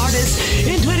different artists.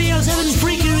 In 2007,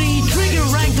 Freaky Trigger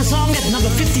ranked the song at number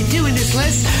 52 in his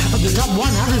list of the top 100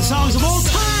 songs of all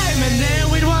time, and there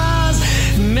it was.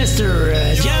 Mr.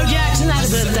 Joe Jackson had a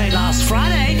birthday last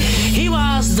Friday. He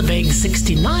was the big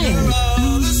 69.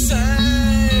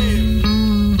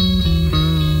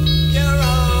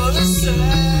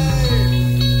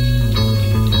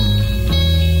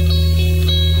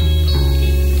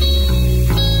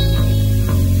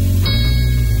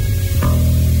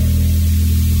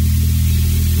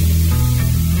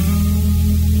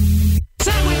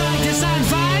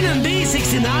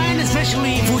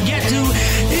 Especially if we get to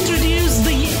introduce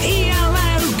the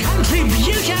ELO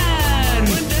Contribution.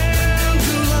 Went down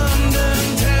to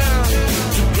London town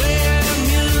to play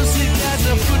music at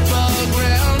the football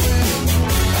ground.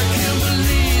 I can't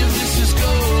believe this is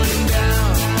going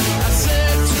down. I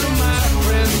said to my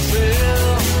friend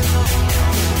Phil,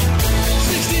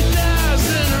 60,000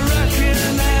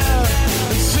 rocking out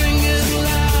and singing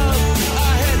loud.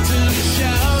 I had to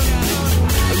shout.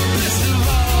 Best of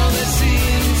all, they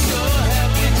seem so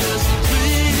happy just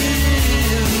being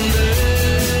there.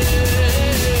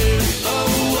 Oh,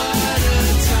 what a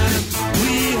time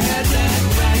we had that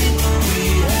night. We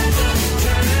had the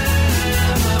time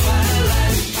of our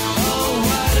life. Oh,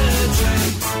 what a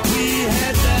time we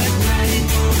had that night.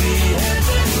 We had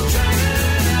the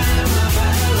time of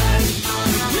our life.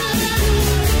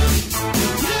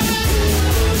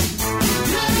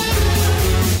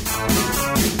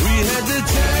 We had the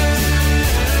time.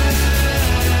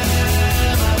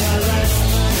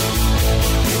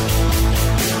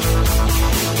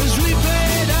 As we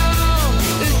played on,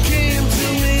 it came to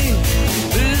me.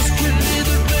 This could be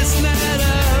the best night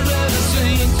I've ever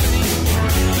seen.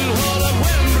 The whole of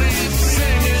Wembley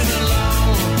singing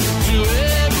along to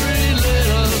every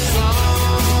little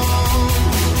song.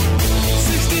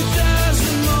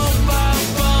 60,000 mobile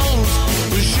phones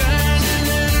were shining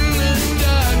in the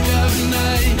dark of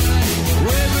night.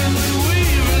 Waving and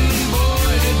weaving,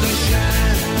 boy, did they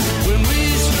shine. When we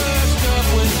struck up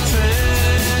with telephone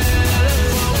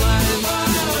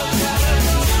lines.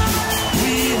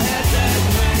 We had that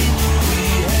night, we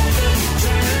had the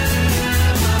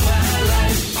time of our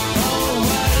life. Oh,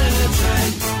 what a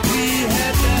time. We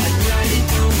had that night,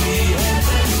 we had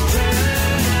the time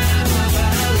of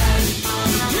our life.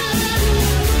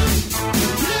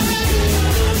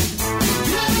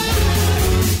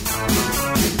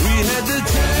 We had the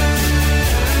time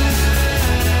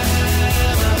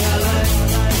of our life.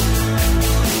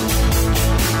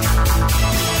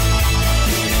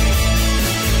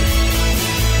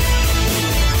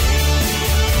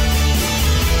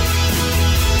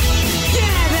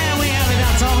 Yeah, there we have it.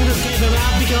 That song just came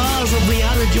about because of the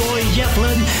other Joy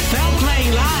Zeppelin fell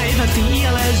playing live at the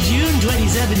ELO's June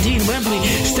 2017 Wembley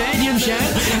Stadium show.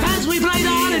 As we played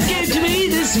on, it came to me,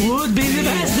 this would be the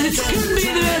best. It could be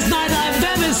the best night I've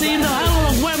ever seen. The whole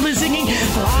of Wembley singing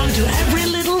along to every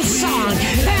little song.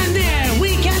 And there,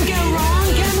 we can't go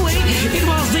wrong, can we? It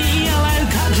was the ELO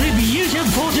Contribution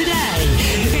for today.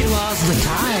 It was the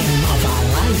time of our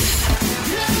life.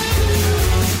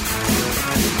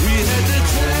 We had the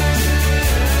time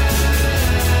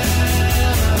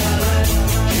of our life.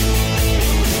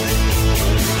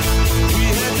 We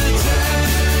had the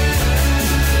time of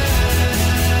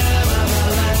our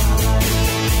life.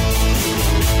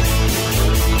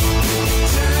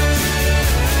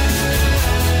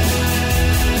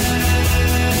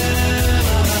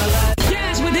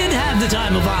 Yes, we did have the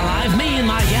time of our life, me and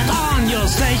my cat on your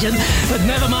station. But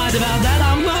never mind about that,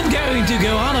 I'm not going to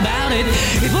go on about it.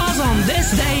 It was on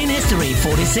this day in history,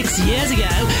 46 years ago,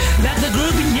 that the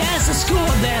group Yes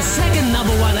scored their second #1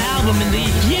 album in the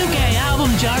UK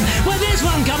album chart, with this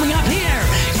one coming up here,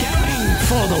 going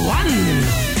for the one.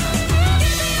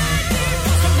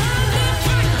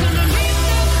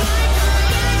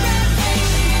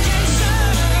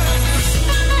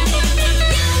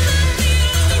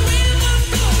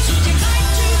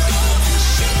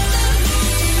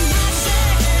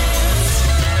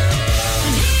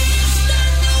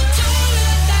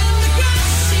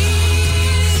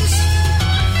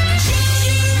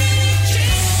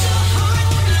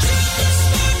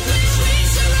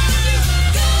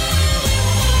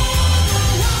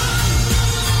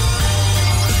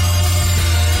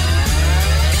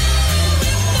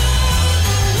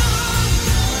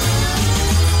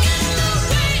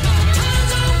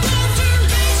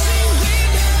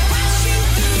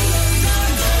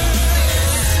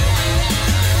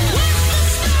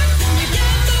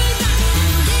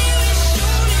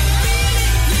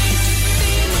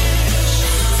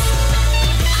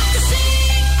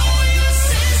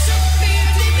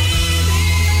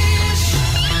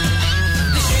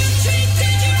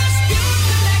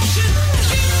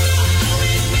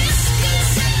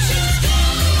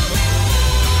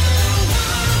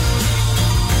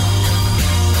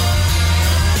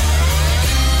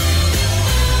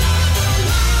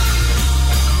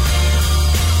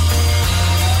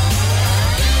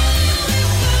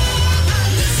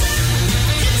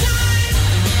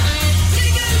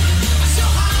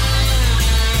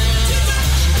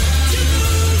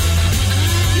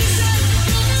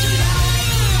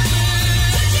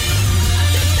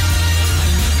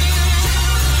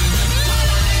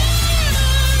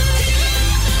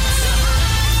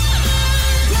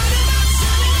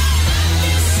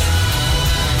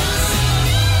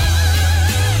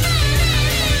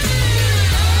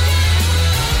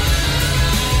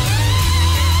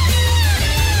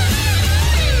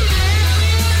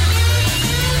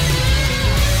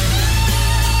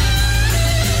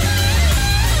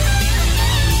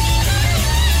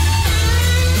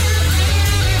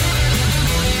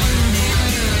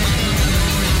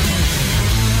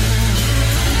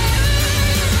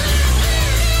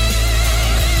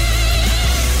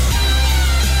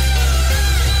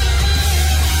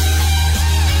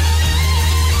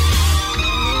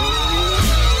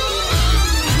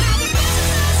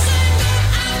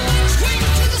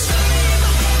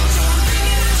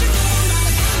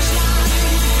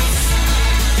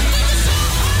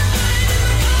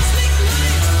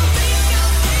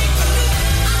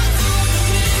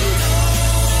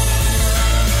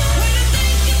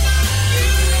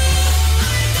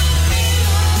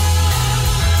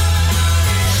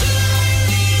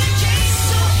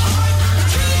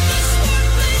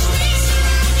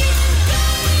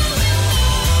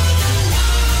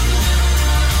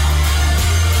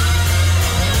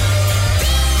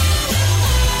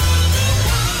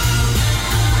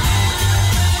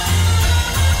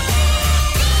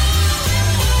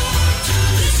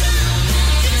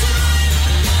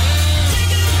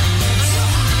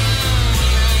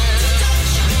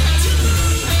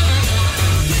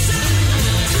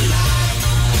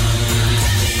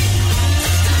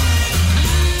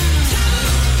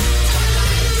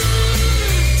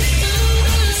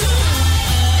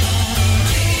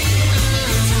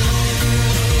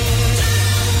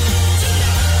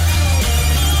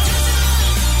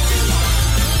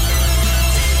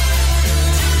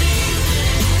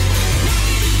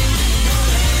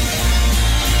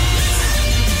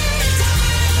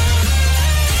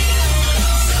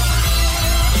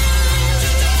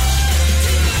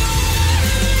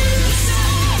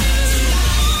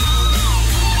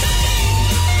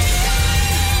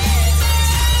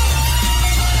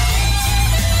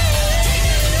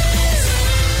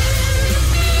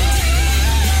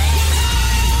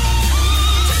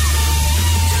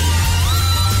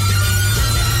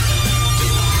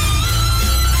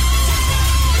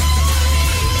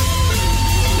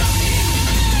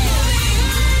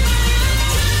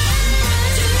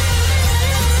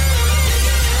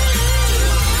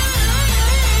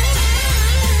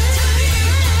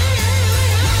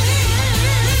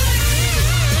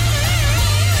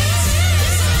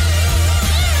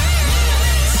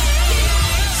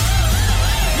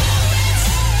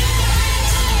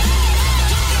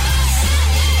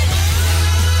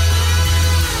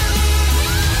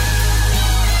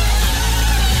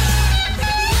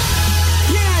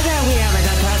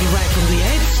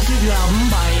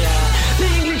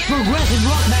 progressive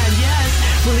rock band Yes,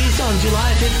 released on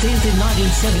July 15th in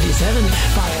 1977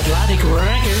 by Atlantic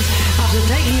Records. After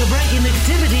taking a break in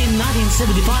activity in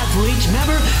 1975 for each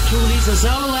member to release a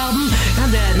solo album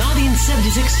and their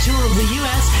 1976 tour of the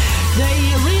US, they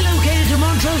relocated to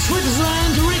Montreux,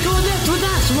 Switzerland to record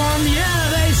that one. Yeah,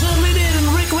 they certainly did,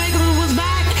 and Rick Wakeman was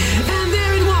back, and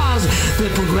there it was, the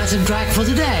progressive track for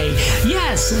today.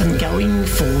 Yes, and going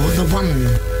for the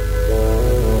one.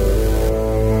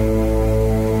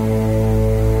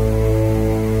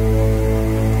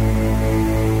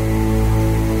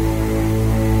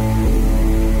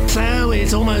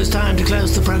 It's almost time to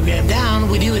close the program down.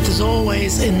 We do it as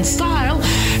always in style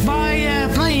by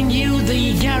playing you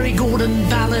the Gary Gordon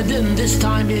ballad, and this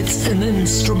time it's an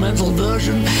instrumental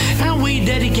version, and we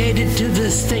dedicate it to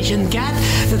the station cat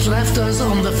that left us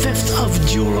on the 5th of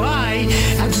July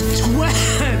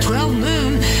at 12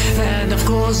 noon, and of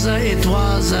course it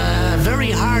was a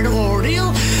very hard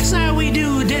ordeal, so we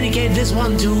do dedicate this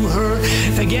one to her.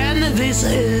 Again, this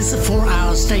is for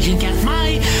our station cat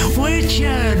Mai, which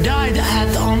died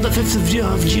on the 5th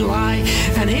of July,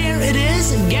 and here it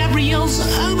is, Gabriel's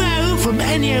Oboe from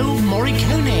Ennio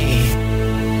Morricone.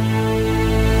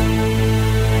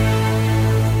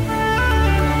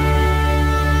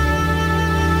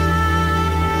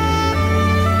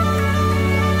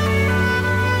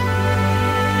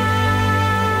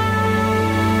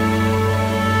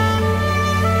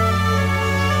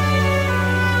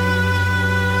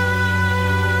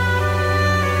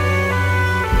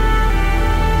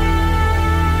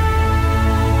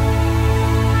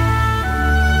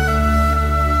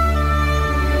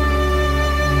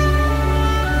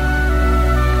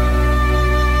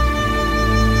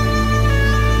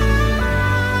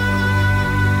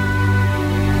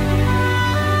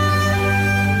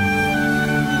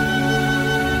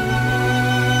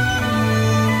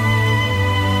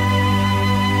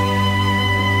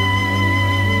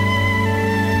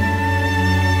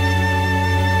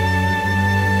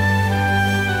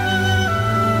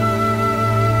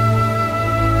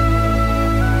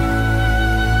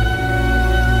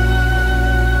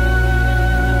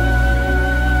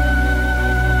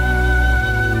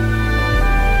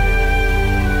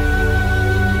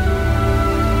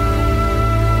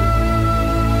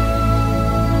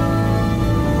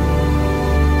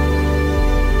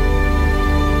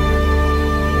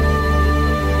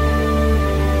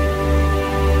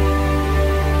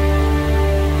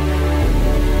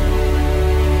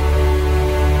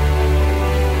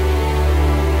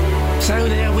 So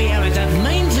there we have it, that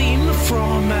main theme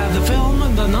from the film,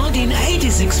 the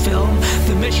 1986 film,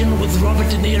 The Mission, with Robert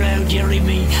De Niro,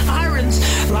 Jeremy Irons,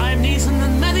 Liam Neeson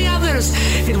and many others.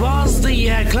 It was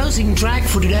the closing track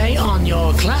for today on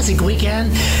your classic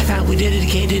weekend, and we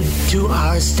dedicated to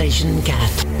our station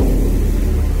cat.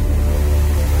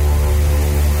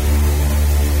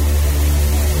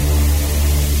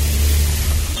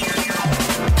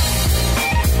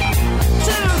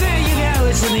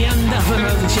 It's the end of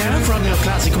another show from your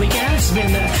classic weekend. It's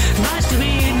been nice to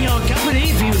be in your company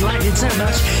if you liked it so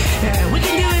much. We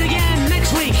can do it again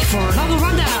next week for another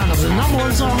rundown of the number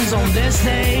one songs on this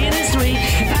day in history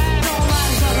and all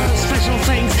those other special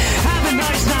things. Have a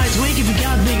nice week. If you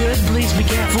can't be good, please be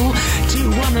careful to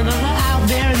one another out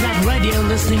there in that radio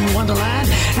listening wonderland.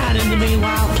 And in the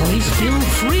meanwhile, please feel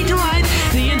free to write.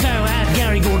 The info at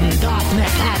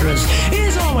GaryGordon.net address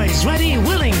is always ready,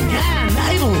 willing, and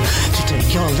able to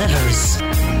take your letters.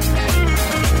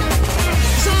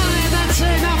 So that's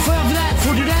enough of that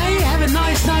for today. Have a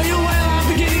nice night. Well, I'm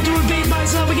beginning to repeat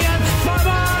myself again.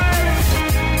 Bye-bye.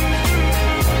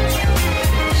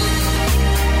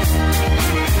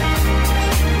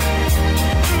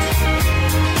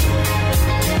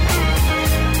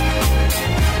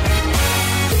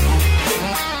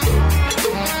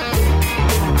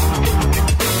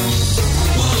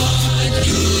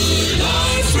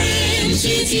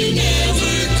 If you never